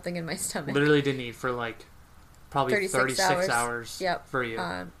to have something in my stomach. Literally didn't eat for like probably 36 hours Yep. for you.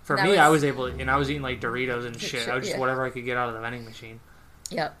 For that me, was- I was able to, and I was eating like Doritos and shit. I was just Yeah. whatever I could get out of the vending machine.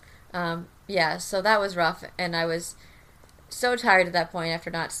 Yep. Yeah, so that was rough, and I was so tired at that point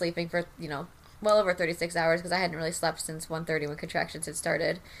after not sleeping for, well over 36 hours, because I hadn't really slept since 1:30 when contractions had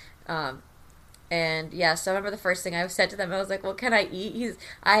started. And yeah, so I remember the first thing I said to them, I was like, well, can I eat?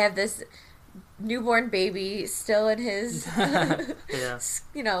 I have this newborn baby still in his, Yeah.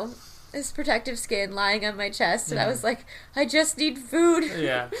 his protective skin lying on my chest, and I was like, I just need food.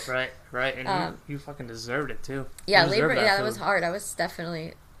 Yeah, right. And you fucking deserved it too. Yeah, You deserved that food. was hard. I was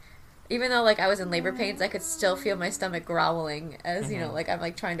definitely, even though I was in labor pains, I could still feel my stomach growling as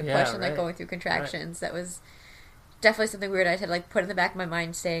I'm trying to push Yeah, and right. going through contractions. That was definitely something weird. I had to put in the back of my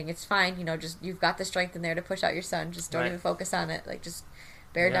mind, saying it's fine. Just you've got the strength in there to push out your son. Just don't Right. even focus on it. Just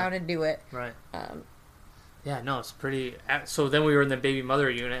bear Yeah. down and do it. Right. Um, Yeah, no, it's pretty. So then we were in the baby mother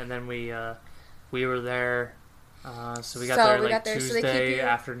unit, and then we were there. So we got So there we like got there, so they keep Tuesday you-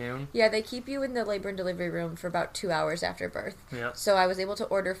 afternoon. yeah, they keep you in the labor and delivery room for about 2 hours after birth. Yep. So I was able to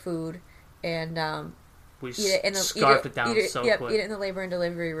order food and We eat it in the scarfed it down so yep, quick. eat it in the labor and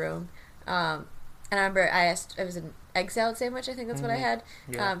delivery room. And I remember I asked, it was an egg salad sandwich, I think that's what I had.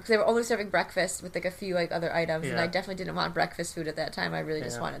 Yeah. Because they were only serving breakfast with a few other items, and Yeah. I definitely didn't want breakfast food at that time. I really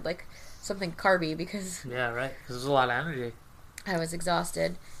just Yeah. wanted something carby, because Yeah, right. Because there's a lot of energy. I was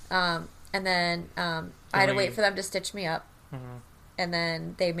exhausted. And then I had to wait for them to stitch me up. Mm-hmm. And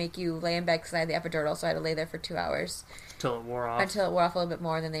then they make you lay in bed, because I had the epidural, so I had to lay there for 2 hours. Till it wore off. Until it wore off a little bit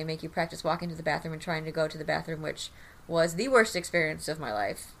more, and then they make you practice walking to the bathroom and trying to go to the bathroom, which was the worst experience of my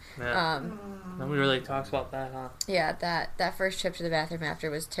life. Yeah. Nobody really talks about that, huh? Yeah, that first trip to the bathroom after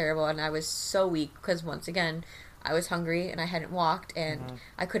was terrible, and I was so weak, because once again, I was hungry, and I hadn't walked, and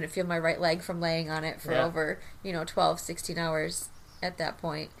I couldn't feel my right leg from laying on it for over, 12, 16 hours at that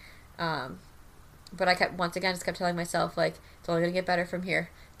point. But I just kept telling myself, it's only going to get better from here.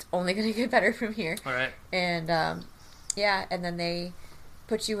 It's only going to get better from here. All right. And, and then they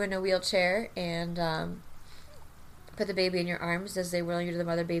put you in a wheelchair and put the baby in your arms as they wheel you to the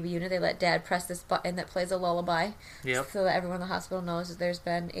mother-baby unit. They let Dad press this button that plays a lullaby. Yep. So that everyone in the hospital knows that there's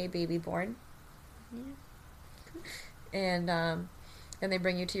been a baby born. And then they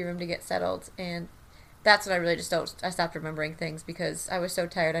bring you to your room to get settled. And that's when I really I stopped remembering things, because I was so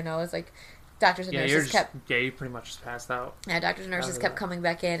tired. I know it was doctors and nurses you pretty much just passed out. Yeah, doctors and nurses kept coming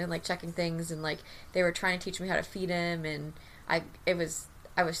back in and checking things, and they were trying to teach me how to feed him, and I was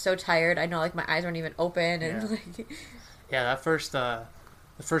so tired. I know my eyes weren't even open, and Yeah, that first the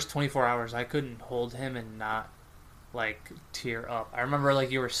first 24 hours I couldn't hold him and not tear up. I remember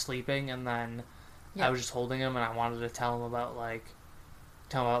you were sleeping, and then I was just holding him, and I wanted to tell him about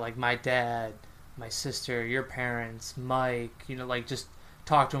my dad, my sister, your parents, Mike, just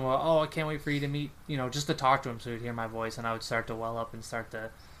talk to him about, I can't wait for you to meet, just to talk to him so he'd hear my voice, and I would start to well up and start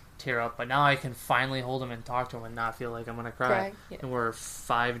to tear up. But now I can finally hold him and talk to him and not feel like I'm going to cry. Yeah. And we're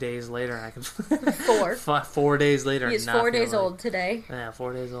 5 days later, and I can... 4. 4 days later. He is and not 4 feel days old today. Yeah,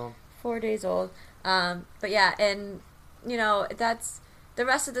 4 days old. 4 days old. But yeah, and, that's... The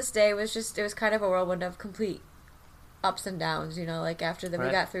rest of this day was it was kind of a whirlwind of complete ups and downs, after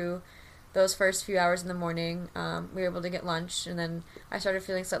we got through those first few hours in the morning, we were able to get lunch, and then I started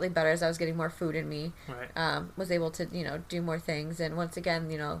feeling slightly better as I was getting more food in me. Right. Was able to, do more things, and once again,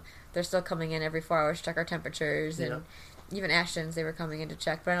 they're still coming in every 4 hours to check our temperatures, and even Ashton's, they were coming in to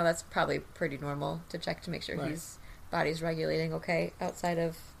check, but I know that's probably pretty normal to check to make sure his body's regulating okay outside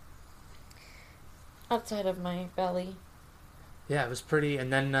of my belly. Yeah, it was pretty.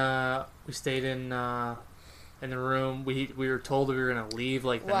 And then we stayed in the room. We were told that we were gonna leave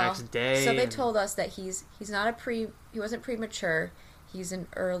the next day. So they told us that he's not he wasn't premature. He's an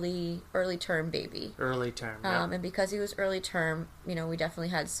early term baby. Early term. Yeah. And because he was early term, we definitely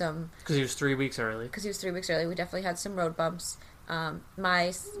had some. Because he was 3 weeks early. Because he was 3 weeks early, we definitely had some road bumps.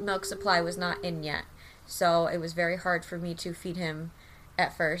 My milk supply was not in yet, so it was very hard for me to feed him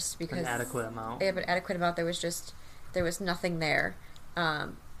at first because an adequate amount. Yeah, but adequate amount. There was nothing there.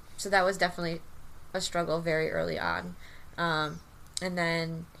 So that was definitely a struggle very early on. And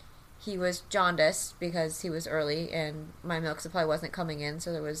then he was jaundiced because he was early and my milk supply wasn't coming in,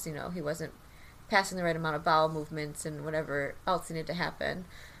 so there was, he wasn't passing the right amount of bowel movements and whatever else needed to happen.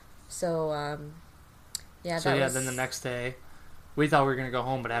 So, then the next day, we thought we were going to go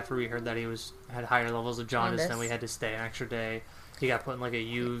home, but after we heard that he had higher levels of jaundice, then we had to stay an extra day. He got put in like a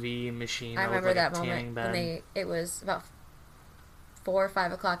UV machine. I remember that a tanning moment bed. it was about 4 or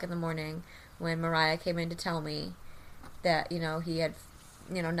 5 o'clock in the morning when Mariah came in to tell me that, he had,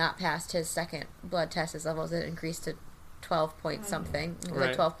 not passed his second blood test. His levels had increased to 12 point something. It was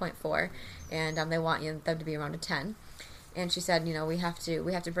like 12.4, and they want them to be around a 10. And she said, we have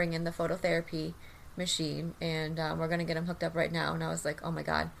to bring in the phototherapy machine, and we're going to get him hooked up right now. And I was like, oh my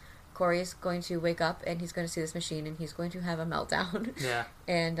God, Corey's going to wake up and he's going to see this machine and he's going to have a meltdown. Yeah.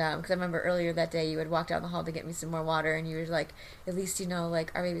 And because I remember earlier that day you had walked down the hall to get me some more water, and you were like, at least our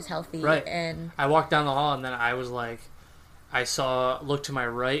baby's healthy. Right. And I walked down the hall and then I was like, look to my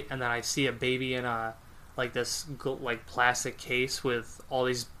right, and then I see a baby in a this plastic case with all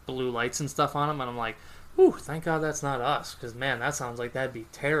these blue lights and stuff on them, and I'm like, whew, thank God that's not us, because man, that sounds like that'd be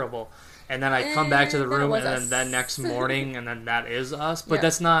terrible. And then I come back to the room, and then that next morning, and then that is us. But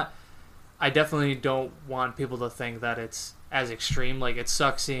that's not. I definitely don't want people to think that it's as extreme. Like, it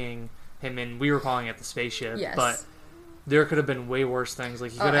sucks seeing him in. We were calling it the spaceship, but there could have been way worse things.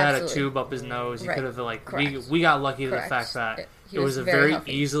 Like, he could have had a tube up his nose. He could have we got lucky to the fact that it was a very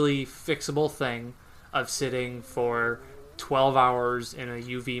easily fixable thing of sitting for 12 hours in a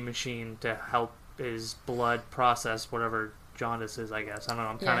UV machine to help his blood process whatever jaundice is, I guess. I don't know.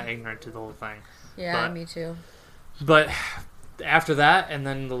 I'm kind of ignorant to the whole thing. Yeah, me too. But after that, and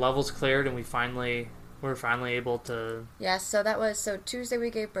then the levels cleared, and we were finally able to... Yeah, so Tuesday we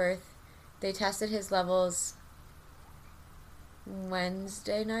gave birth. They tested his levels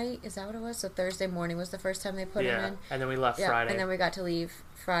Wednesday night. Is that what it was? So Thursday morning was the first time they put him in. And then we left Friday. And then we got to leave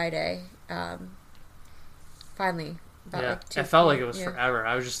Friday. Finally. It felt like it was forever.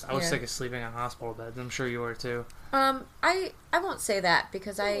 I was sick of sleeping on hospital beds. I'm sure you were too. I won't say that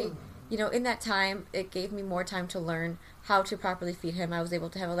because in that time it gave me more time to learn how to properly feed him. I was able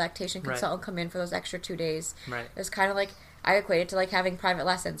to have a lactation consultant come in for those extra 2 days. Right. It was kind of like I equated to having private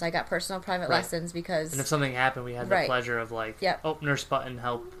lessons. I got personal private lessons because... And if something happened, we had the pleasure of oh, Nurse Button,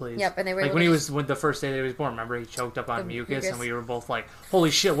 help, please. Yep, and they were when the first day that he was born, remember, he choked up on mucus, and we were both like, holy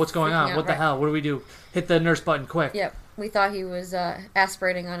shit, what's going on? What the hell? What do we do? Hit the Nurse Button quick. Yep, we thought he was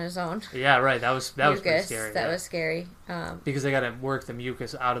aspirating on his own. Yeah, right, that was pretty scary. That was scary. Because they got to work the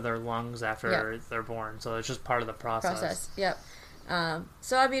mucus out of their lungs after they're born, so it's just part of the process. Yep.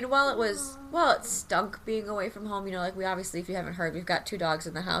 So I mean, while it stunk being away from home, we obviously, if you haven't heard, we've got 2 dogs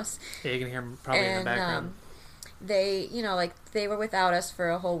in the house. Yeah, you can hear them probably in the background. They, they were without us for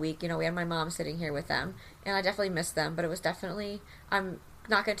a whole week. We had my mom sitting here with them, and I definitely missed them. But it was definitely, I'm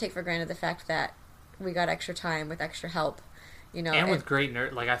not going to take for granted the fact that we got extra time with extra help, and with great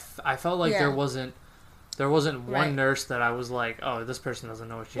nurse. I felt like there wasn't one nurse that I was like, oh, this person doesn't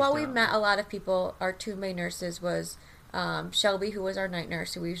know what she's doing. Well, we met a lot of people. Our 2 main nurses was Shelby, who was our night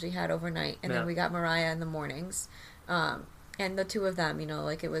nurse, who we usually had overnight, and then we got Mariah in the mornings. And the 2 of them,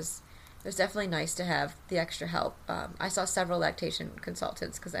 it was definitely nice to have the extra help. I saw several lactation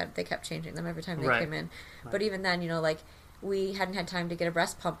consultants because they kept changing them every time they came in. Right. But even then, we hadn't had time to get a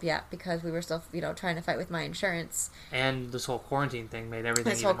breast pump yet because we were still, trying to fight with my insurance. And this whole quarantine thing made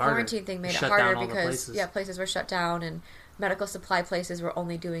everything even harder. This whole quarantine thing made it harder because places were shut down, and medical supply places were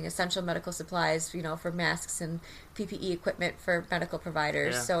only doing essential medical supplies, for masks and PPE equipment for medical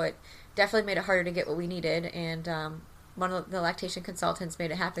providers. Yeah. So it definitely made it harder to get what we needed. And one of the lactation consultants made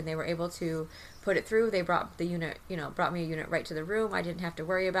it happen. They were able to put it through. They brought the unit, brought me a unit right to the room. I didn't have to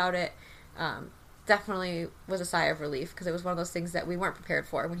worry about it. Definitely was a sigh of relief because it was one of those things that we weren't prepared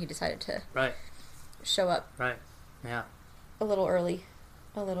for when he decided to show up. Right. Yeah. A little early.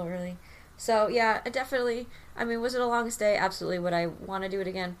 So, yeah, definitely. I mean, was it a long stay? Absolutely. Would I want to do it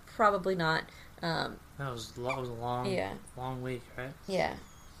again? Probably not. That was a long week, right? Yeah.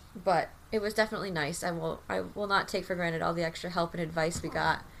 But it was definitely nice. I will not take for granted all the extra help and advice we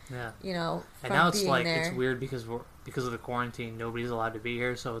got. Yeah. From and now it's being like, there. It's weird because of the quarantine, nobody's allowed to be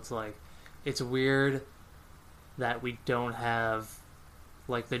here, so it's like, it's weird that we don't have,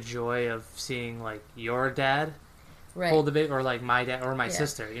 the joy of seeing, your dad hold the baby, or, my dad, or my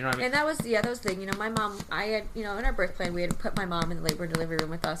sister, you know what I mean? And that was the thing, my mom, I had, in our birth plan, we had put my mom in the labor and delivery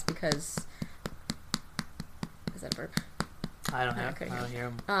room with us because, is that a burp? I don't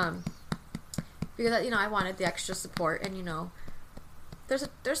hear him. Because, I wanted the extra support, and,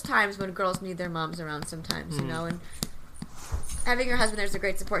 there's times when girls need their moms around sometimes, you know, and having your husband there's a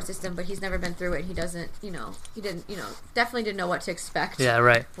great support system, but he's never been through it. And he doesn't, definitely didn't know what to expect. Yeah,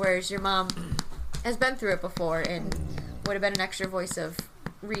 right. Whereas your mom has been through it before and would have been an extra voice of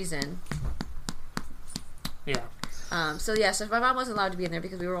reason. Yeah. So my mom wasn't allowed to be in there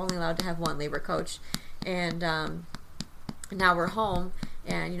because we were only allowed to have one labor coach, and now we're home,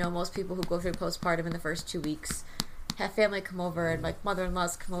 and most people who go through postpartum in the first 2 weeks have family come over, and like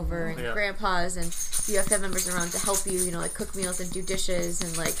mother-in-laws come over, and grandpas, and you have family members around to help you, like cook meals and do dishes,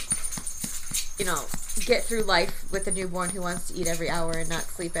 and like get through life with a newborn who wants to eat every hour and not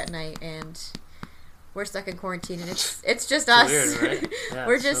sleep at night, and we're stuck in quarantine, and it's just us. Weird, right? Yeah,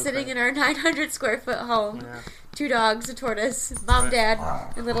 we're just sitting in our 900 square foot home. Yeah. 2 dogs, a tortoise, mom, dad,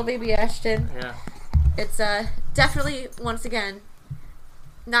 and little baby Ashton. Yeah. It's definitely, once again,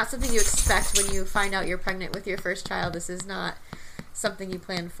 not something you expect when you find out you're pregnant with your first child. This is not something you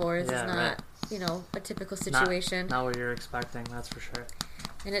planned for. This is not, a typical situation. Not what you're expecting, that's for sure.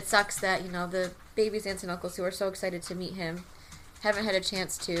 And it sucks that, the baby's aunts and uncles who are so excited to meet him haven't had a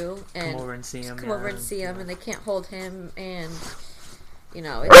chance to. And come over and see him. And they can't hold him, and,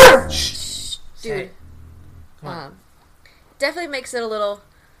 it's... dude. Definitely makes it a little...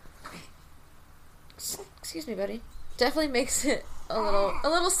 Excuse me, buddy. Definitely makes it a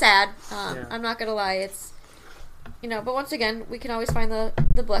little sad. I'm not gonna lie. It's but once again, we can always find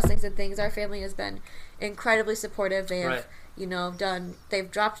the blessings and things. Our family has been incredibly supportive. They have they've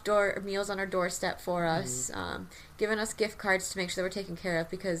dropped meals on our doorstep for us, given us gift cards to make sure that we're taken care of,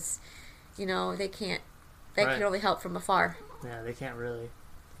 because they can only help from afar. Yeah, they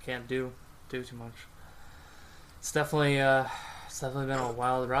can't do too much. It's definitely been a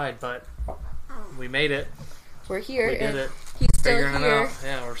wild ride, but we made it. We're here. We did it. He's still figuring here. It out.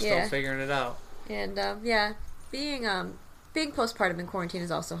 Yeah, we're still figuring it out. And being postpartum in quarantine is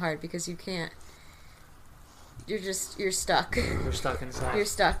also hard because you can't. You're stuck. You're stuck inside. You're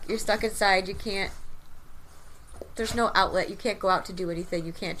stuck inside. You can't. There's no outlet. You can't go out to do anything.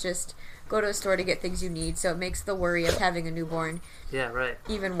 You can't just go to a store to get things you need. So it makes the worry of having a newborn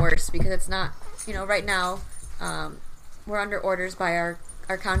even worse, because it's not. Right now. We're under orders by our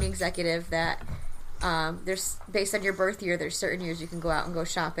county executive that there's, based on your birth year, there's certain years you can go out and go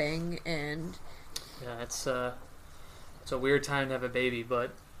shopping, and it's a weird time to have a baby,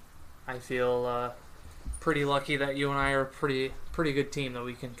 but I feel pretty lucky that you and I are a pretty good team that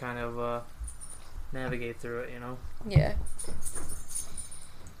we can kind of navigate through it, Yeah.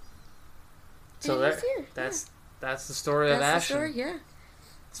 So that's the story of Ashton. That's the story, yeah.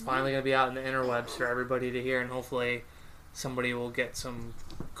 It's finally going to be out in the interwebs for everybody to hear, and hopefully somebody will get some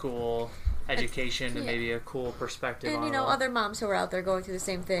cool education and maybe a cool perspective on it. And, other moms who are out there going through the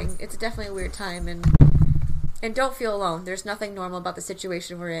same thing. It's definitely a weird time, and don't feel alone. There's nothing normal about the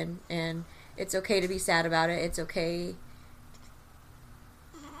situation we're in, and it's okay to be sad about it. It's okay.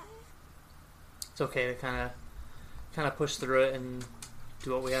 It's okay to kind of push through it and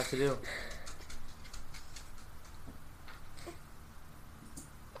do what we have to do.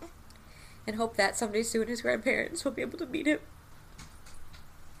 And hope that someday soon his grandparents will be able to meet him.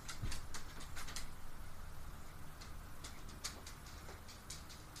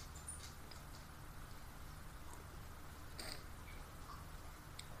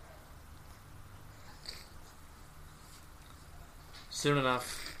 Soon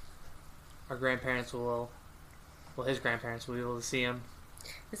enough, his grandparents will be able to see him.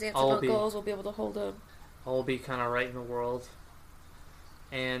 His aunts and uncles will be able to hold him. All will be kind of right in the world.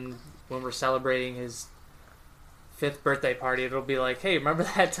 And when we're celebrating his 5th birthday party, it'll be like, hey, remember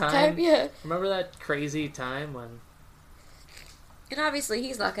that time? Yeah. Remember that crazy time when... And obviously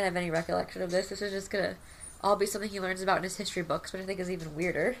he's not going to have any recollection of this. This is just going to all be something he learns about in his history books, which I think is even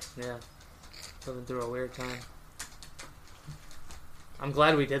weirder. Yeah. Living through a weird time. I'm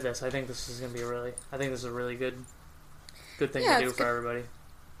glad we did this. I think this is going to be a really good thing to do for everybody.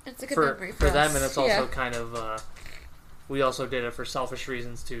 It's a good memory for them, and it's also kind of... we also did it for selfish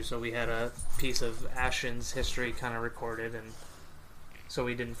reasons, too, so we had a piece of Ashton's history kind of recorded, and so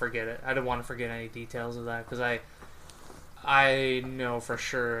we didn't forget it. I didn't want to forget any details of that, because I know for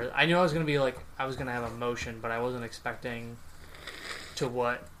sure... I knew I was going to be, I was going to have emotion, but I wasn't expecting to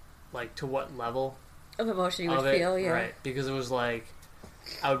what level of emotion you would feel, yeah. Right, because it was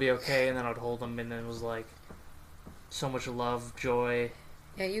I would be okay, and then I would hold them, and then it was so much love, joy,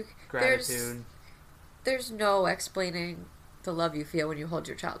 gratitude. There's no explaining the love you feel when you hold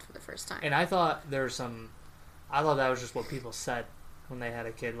your child for the first time. And I thought that was just what people said when they had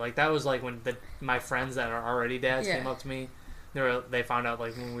a kid. That was when my friends that are already dads came up to me. They found out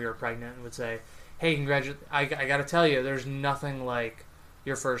when we were pregnant and would say, "Hey, congratulations! I got to tell you, there's nothing like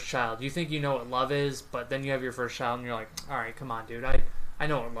your first child. You think you know what love is, but then you have your first child and you're like, all right, come on, dude. I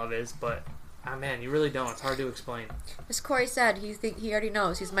know what love is, but oh man, you really don't. It's hard to explain. As Corey said, he already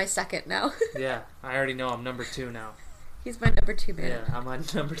knows. He's my second now. Yeah, I already know I'm number 2 now. He's my number 2 man. Yeah, I'm on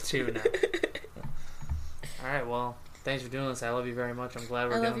number 2 now. All right, well, thanks for doing this. I love you very much. I'm glad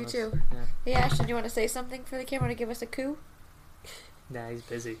we're doing this. I love you too. Yeah. Hey, Ashton, you want to say something for the camera to give us a coup? Nah, he's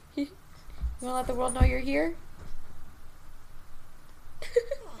busy. You want to let the world know you're here?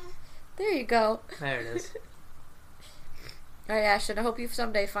 There you go. There it is. All right, Ashton, I hope you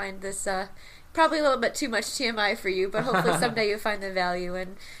someday find this probably a little bit too much TMI for you, but hopefully someday you find the value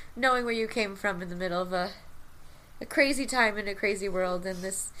in knowing where you came from in the middle of a crazy time in a crazy world, and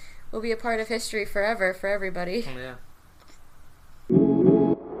this will be a part of history forever for everybody. Yeah.